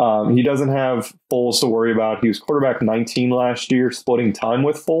 He doesn't have Foles to worry about. He was quarterback 19 last year, splitting time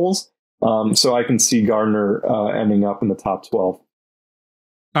with Foles. So I can see Gardner ending up in the top 12.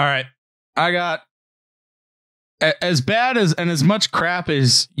 All right. I got as bad as and as much crap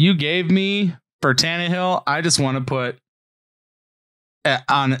as you gave me for Tannehill. I just want to put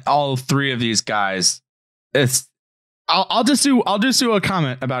on all 3 of these guys. I'll just do a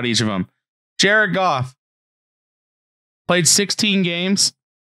comment about each of them. Jared Goff played 16 games.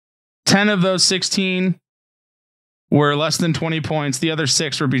 10 of those 16 were less than 20 points. The other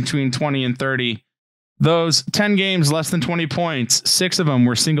 6 were between 20 and 30. Those 10 games less than 20 points, 6 of them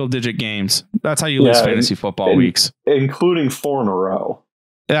were single-digit games. That's how you lose fantasy football weeks, including 4 in a row.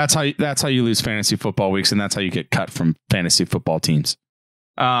 That's how you lose fantasy football weeks, and that's how you get cut from fantasy football teams.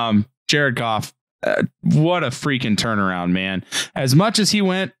 Jared Goff, what a freaking turnaround, man! As much as he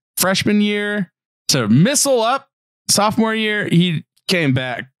went freshman year to missile up sophomore year, he came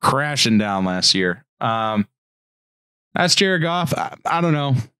back crashing down last year. That's Jared Goff. I don't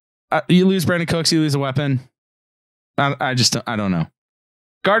know. You lose Brandon Cooks, you lose a weapon. I don't know.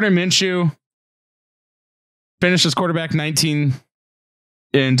 Gardner Minshew finished as quarterback 19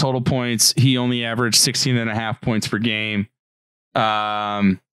 in total points. He only averaged 16.5 points per game.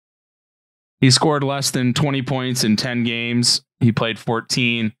 He scored less than 20 points in 10 games. He played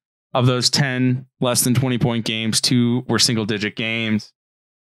 14. Of those 10 less than 20 point games, 2 were single digit games.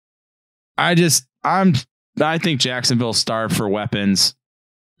 I think Jacksonville starved for weapons.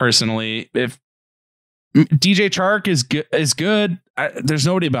 Personally, if DJ Chark is good, there's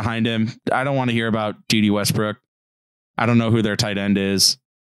nobody behind him. I don't want to hear about Dede Westbrook. I don't know who their tight end is.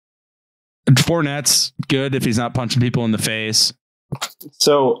 Fournette's good if he's not punching people in the face.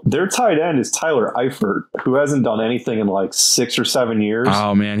 So their tight end is Tyler Eifert, who hasn't done anything in 6 or 7 years.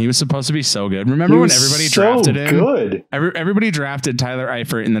 Oh man, he was supposed to be so good. Remember when everybody drafted him? Good. Everybody drafted Tyler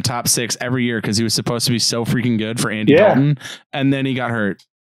Eifert in the top 6 every year because he was supposed to be so freaking good for Andy Dalton, and then he got hurt.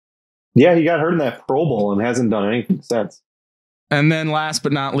 Yeah, he got hurt in that Pro Bowl and hasn't done anything since. And then last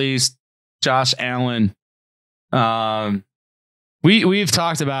but not least, Josh Allen. We've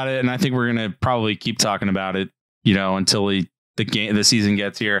talked about it, and I think we're gonna probably keep talking about it, until the season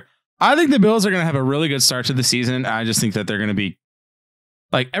gets here. I think the Bills are gonna have a really good start to the season. I just think that they're gonna be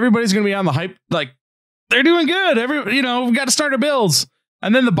everybody's gonna be on the hype. They're doing good. We got to start our Bills,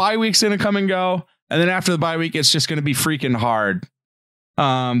 and then the bye week's gonna come and go, and then after the bye week, it's just gonna be freaking hard.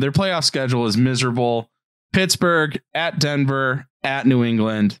 Their playoff schedule is miserable. Pittsburgh, at Denver, at New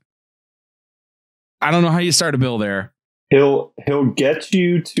England. I don't know how you start a Bill there. he'll get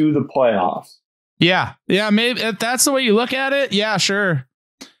you to the playoffs. Yeah. Maybe if that's the way you look at it. Yeah, sure.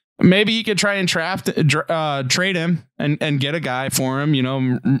 Maybe you could try and trade him and get a guy for him,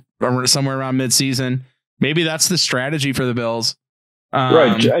 somewhere around midseason. Maybe that's the strategy for the Bills.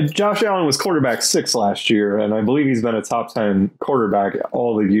 Right. Josh Allen was quarterback 6 last year, and I believe he's been a top 10 quarterback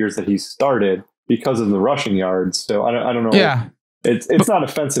all the years that he started because of the rushing yards. So I don't know. Yeah. It's not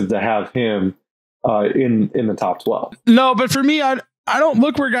offensive to have him in the top 12. No, but for me, I don't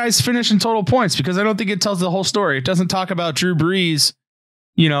look where guys finish in total points because I don't think it tells the whole story. It doesn't talk about Drew Brees,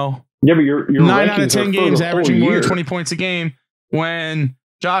 Yeah, but your 9 out of 10 games averaging more than 20 points a game when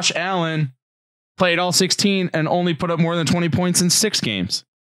Josh Allen played all 16 and only put up more than 20 points in 6 games.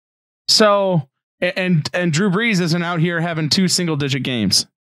 So, and Drew Brees isn't out here having 2 single-digit games.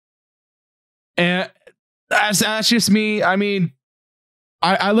 And that's just me. I mean,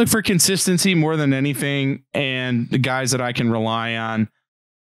 I look for consistency more than anything, and the guys that I can rely on.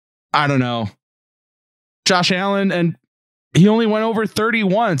 I don't know. Josh Allen, and he only went over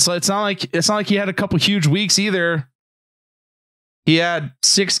 31, so it's not like he had a couple huge weeks either. He had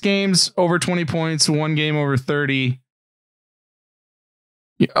 6 games over 20 points, 1 game over 30.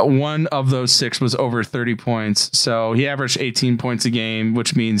 One of those 6 was over 30 points. So he averaged 18 points a game,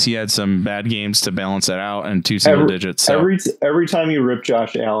 which means he had some bad games to balance that out and 2 single digits. So. Every time you rip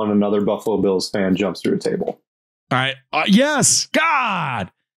Josh Allen, another Buffalo Bills fan jumps through a table. All right. Yes.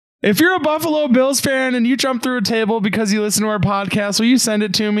 God. If you're a Buffalo Bills fan and you jump through a table because you listen to our podcast, will you send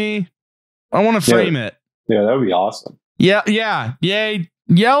it to me? I want to frame it. Yeah, that would be awesome. Yeah. Yay.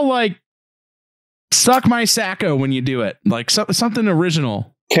 Yell like suck my sacco when you do it. Like something original.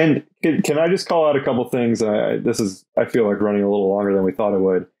 Can I just call out a couple things? I feel like running a little longer than we thought it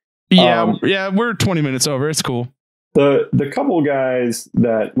would. Yeah, we're 20 minutes over. It's cool. The couple guys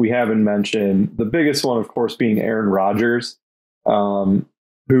that we haven't mentioned, the biggest one, of course, being Aaron Rodgers, who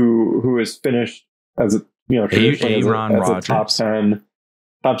has finished as a traditionally as a top 10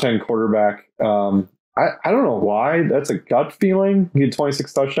 quarterback. I don't know why. That's a gut feeling. He had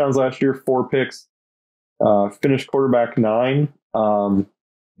 26 touchdowns last year, 4 picks, finished quarterback 9. I'm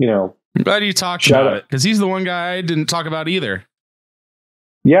glad you talked about it because he's the one guy I didn't talk about either.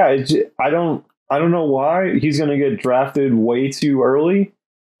 Yeah, I don't know why he's going to get drafted way too early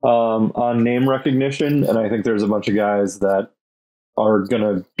on name recognition, and I think there's a bunch of guys that are going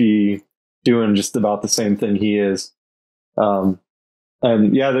to be doing just about the same thing he is. And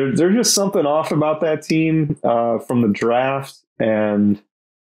yeah, there's just something off about that team from the draft, and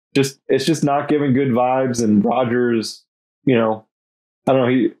it's just not giving good vibes. And Rodgers, I don't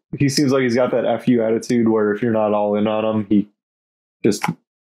know. He seems like he's got that FU attitude where if you're not all in on him, he just,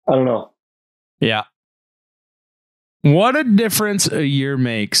 I don't know. Yeah. What a difference a year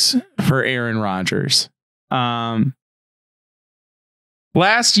makes for Aaron Rodgers.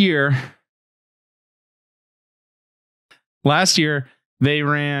 Last year, they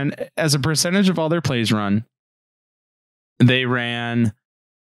ran, as a percentage of all their plays run, they ran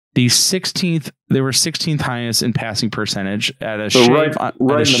the 16th. They were 16th highest in passing percentage at a shave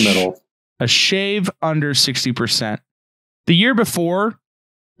right in the middle, a shave under 60%. The year before,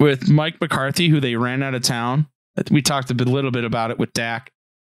 with Mike McCarthy, who they ran out of town, we talked a little bit about it with Dak.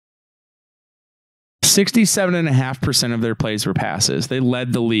 67.5% of their plays were passes. They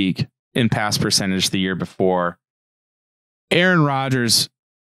led the league in pass percentage the year before. Aaron Rodgers,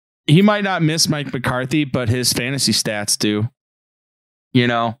 he might not miss Mike McCarthy, but his fantasy stats do.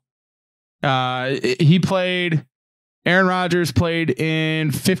 Aaron Rodgers played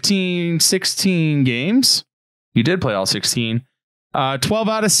in 16 games. He did play all 16. 12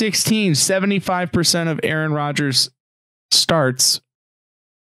 out of 16, 75% of Aaron Rodgers' starts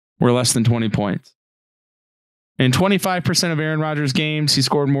were less than 20 points. In 25% of Aaron Rodgers' games, he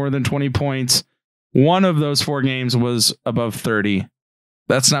scored more than 20 points. One of those 4 games was above 30.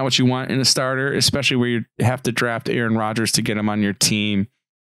 That's not what you want in a starter, especially where you have to draft Aaron Rodgers to get him on your team.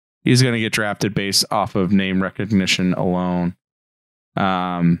 He's going to get drafted based off of name recognition alone.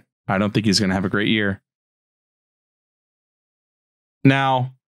 I don't think he's going to have a great year.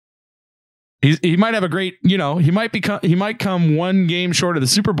 Now, he might have a great, he might come 1 game short of the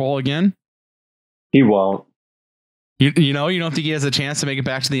Super Bowl again. He won't. You don't think he has a chance to make it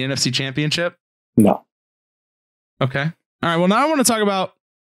back to the NFC Championship? No. Okay. All right. Well, now I want to talk about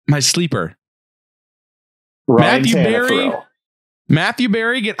my sleeper. Ryan Matthew Tannehill. Berry. Matthew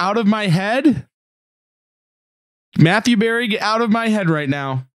Berry, get out of my head. Matthew Berry, get out of my head right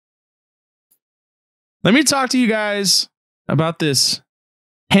now. Let me talk to you guys about this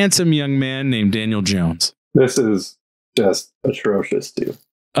handsome young man named Daniel Jones. This is just atrocious, too.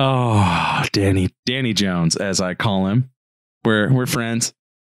 Oh, Danny Jones, as I call him. We're friends.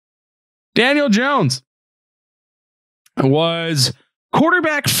 Daniel Jones was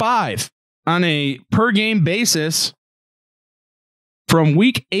quarterback 5 on a per game basis from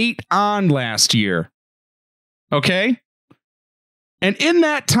week 8 on last year. Okay? And in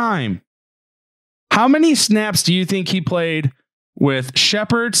that time, how many snaps do you think he played with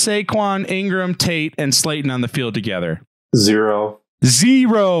Shepard, Saquon, Ingram, Tate, and Slayton on the field together? 0. Z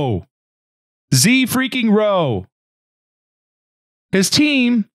freaking row. His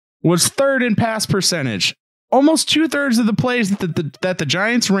team was 3rd in pass percentage. Almost 2/3 of the plays that the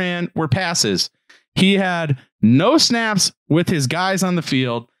Giants ran were passes. He had no snaps with his guys on the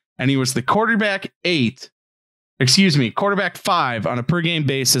field, and he was the quarterback 5 on a per game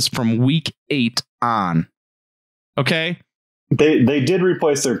basis from week 8 on. Okay. They did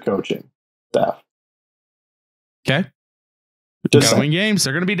replace their coaching staff. Okay. Gotta win games.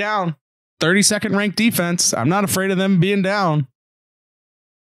 They're going to be down. 32nd ranked defense. I'm not afraid of them being down.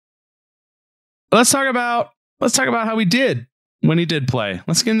 Let's talk about how he did when he did play.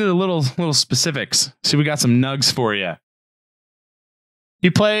 Let's get into the little specifics. See, we got some nugs for you. He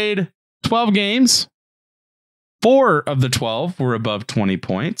played 12 games. 4 of the 12 were above 20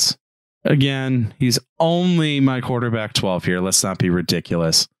 points. Again, he's only my quarterback 12 here. Let's not be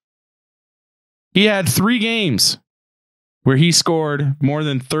ridiculous. He had 3 games where he scored more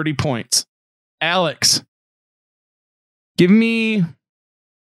than 30 points. Alex, tell me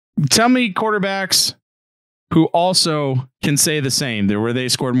quarterbacks who also can say the same, where they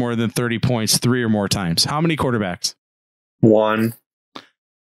scored more than 30 points 3 or more times. How many quarterbacks? 1.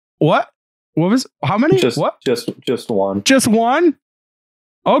 What? What was? How many? Just 1. Just 1?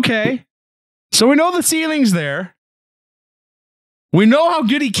 Okay. So we know the ceiling's there. We know how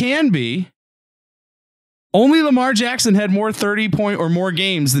good he can be. Only Lamar Jackson had more 30-point or more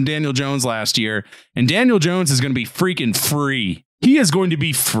games than Daniel Jones last year. And Daniel Jones is going to be freaking free. He is going to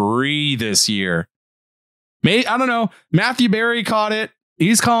be free this year. I don't know. Matthew Berry caught it.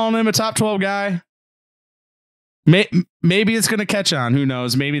 He's calling him a top 12 guy. Maybe it's going to catch on. Who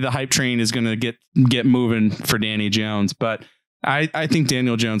knows? Maybe the hype train is going to get moving for Danny Jones. But I think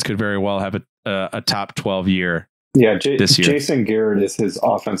Daniel Jones could very well have a top 12 year. Yeah, this year. Jason Garrett is his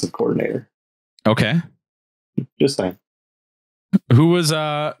offensive coordinator. Okay. Just saying. Who was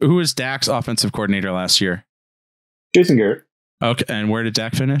Dak's offensive coordinator last year? Jason Garrett. Okay, and where did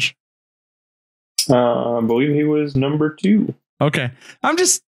Dak finish? I believe he was number 2. Okay.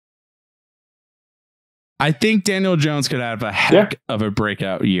 I think Daniel Jones could have a heck of a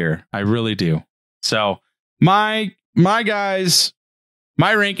breakout year. I really do. So my guys,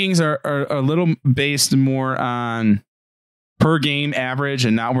 my rankings are a little based more on per game average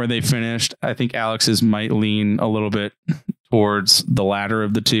and not where they finished. I think Alex's might lean a little bit towards the latter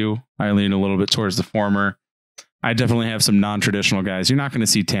of the two. I lean a little bit towards the former. I definitely have some non-traditional guys. You're not going to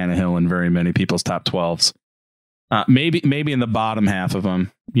see Tannehill in very many people's top 12s. Maybe in the bottom half of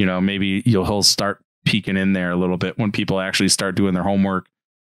them. Maybe he'll start peeking in there a little bit when people actually start doing their homework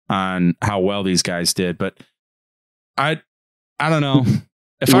on how well these guys did. But I don't know.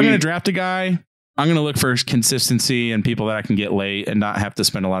 If I'm going to draft a guy, I'm going to look for consistency and people that I can get late and not have to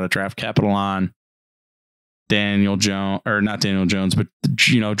spend a lot of draft capital on. Daniel Jones, or not Daniel Jones, but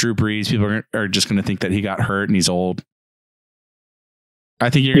Drew Brees. People are just going to think that he got hurt and he's old. I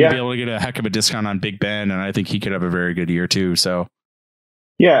think you're going to be able to get a heck of a discount on Big Ben, and I think he could have a very good year too. So,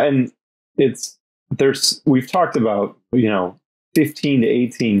 yeah, and we've talked about 15 to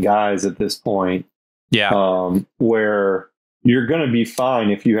 18 guys at this point. Yeah, where you're going to be fine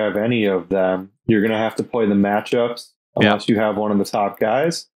if you have any of them. You're going to have to play the matchups unless you have one of the top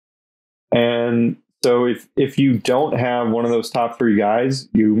guys, and so if you don't have one of those top 3 guys,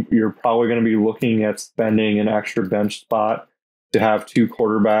 you're probably going to be looking at spending an extra bench spot to have 2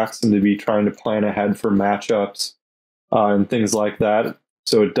 quarterbacks and to be trying to plan ahead for matchups and things like that.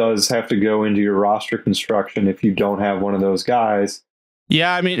 So it does have to go into your roster construction if you don't have one of those guys.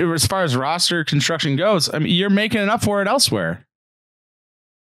 Yeah, I mean, as far as roster construction goes, I mean, you're making it up for it elsewhere.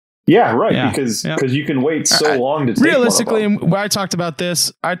 Yeah, right. Yeah, because you can wait so long to take realistically, and I talked about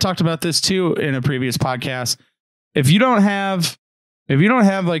this too in a previous podcast. If you don't have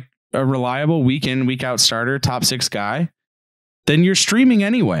like a reliable week in, week out starter, top 6 guy, then you're streaming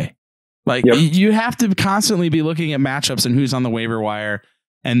anyway. Like you have to constantly be looking at matchups and who's on the waiver wire.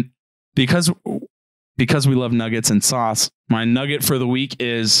 And because we love nuggets and sauce, my nugget for the week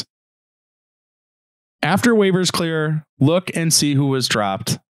is after waivers clear, look and see who was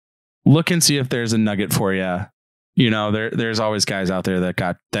dropped. Look and see if there's a nugget for you. There's always guys out there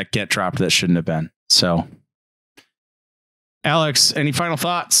that get dropped that shouldn't have been. So, Alex, any final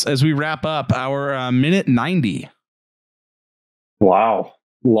thoughts as we wrap up our minute 90? Wow.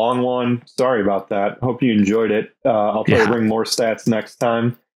 Long one. Sorry about that. Hope you enjoyed it. I'll try to bring more stats next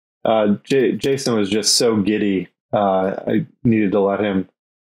time. Jason was just so giddy. I needed to let him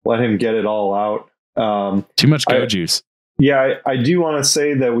get it all out. Too much go juice. Yeah, I do want to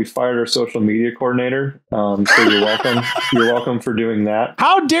say that we fired our social media coordinator. So you're welcome. You're welcome for doing that.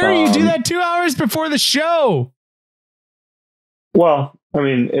 How dare you do that 2 hours before the show? Well, I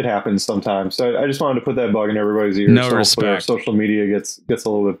mean, it happens sometimes. So I just wanted to put that bug in everybody's ear. No so respect. Our social media gets a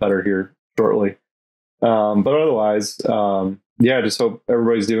little bit better here shortly. But otherwise, I just hope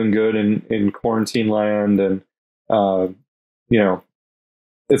everybody's doing good in quarantine land, and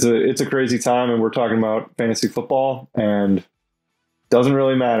it's a crazy time, and we're talking about fantasy football, and it doesn't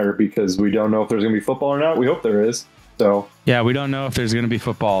really matter because we don't know if there's going to be football or not. We hope there is. So yeah, we don't know if there's going to be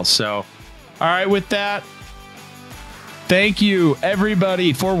football. So, all right, with that, thank you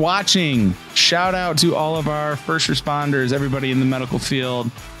everybody for watching. Shout out to all of our first responders, everybody in the medical field.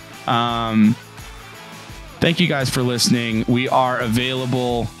 Thank you guys for listening. We are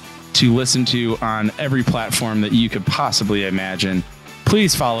available to listen to on every platform that you could possibly imagine.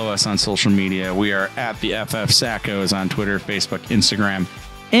 Please follow us on social media. We are at the FF Sackos on Twitter, Facebook, Instagram,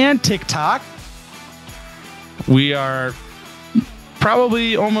 and TikTok. We are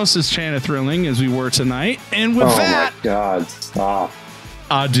probably almost as Chana thrilling as we were tonight. And with that, oh my God, stop.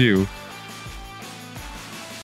 Adieu.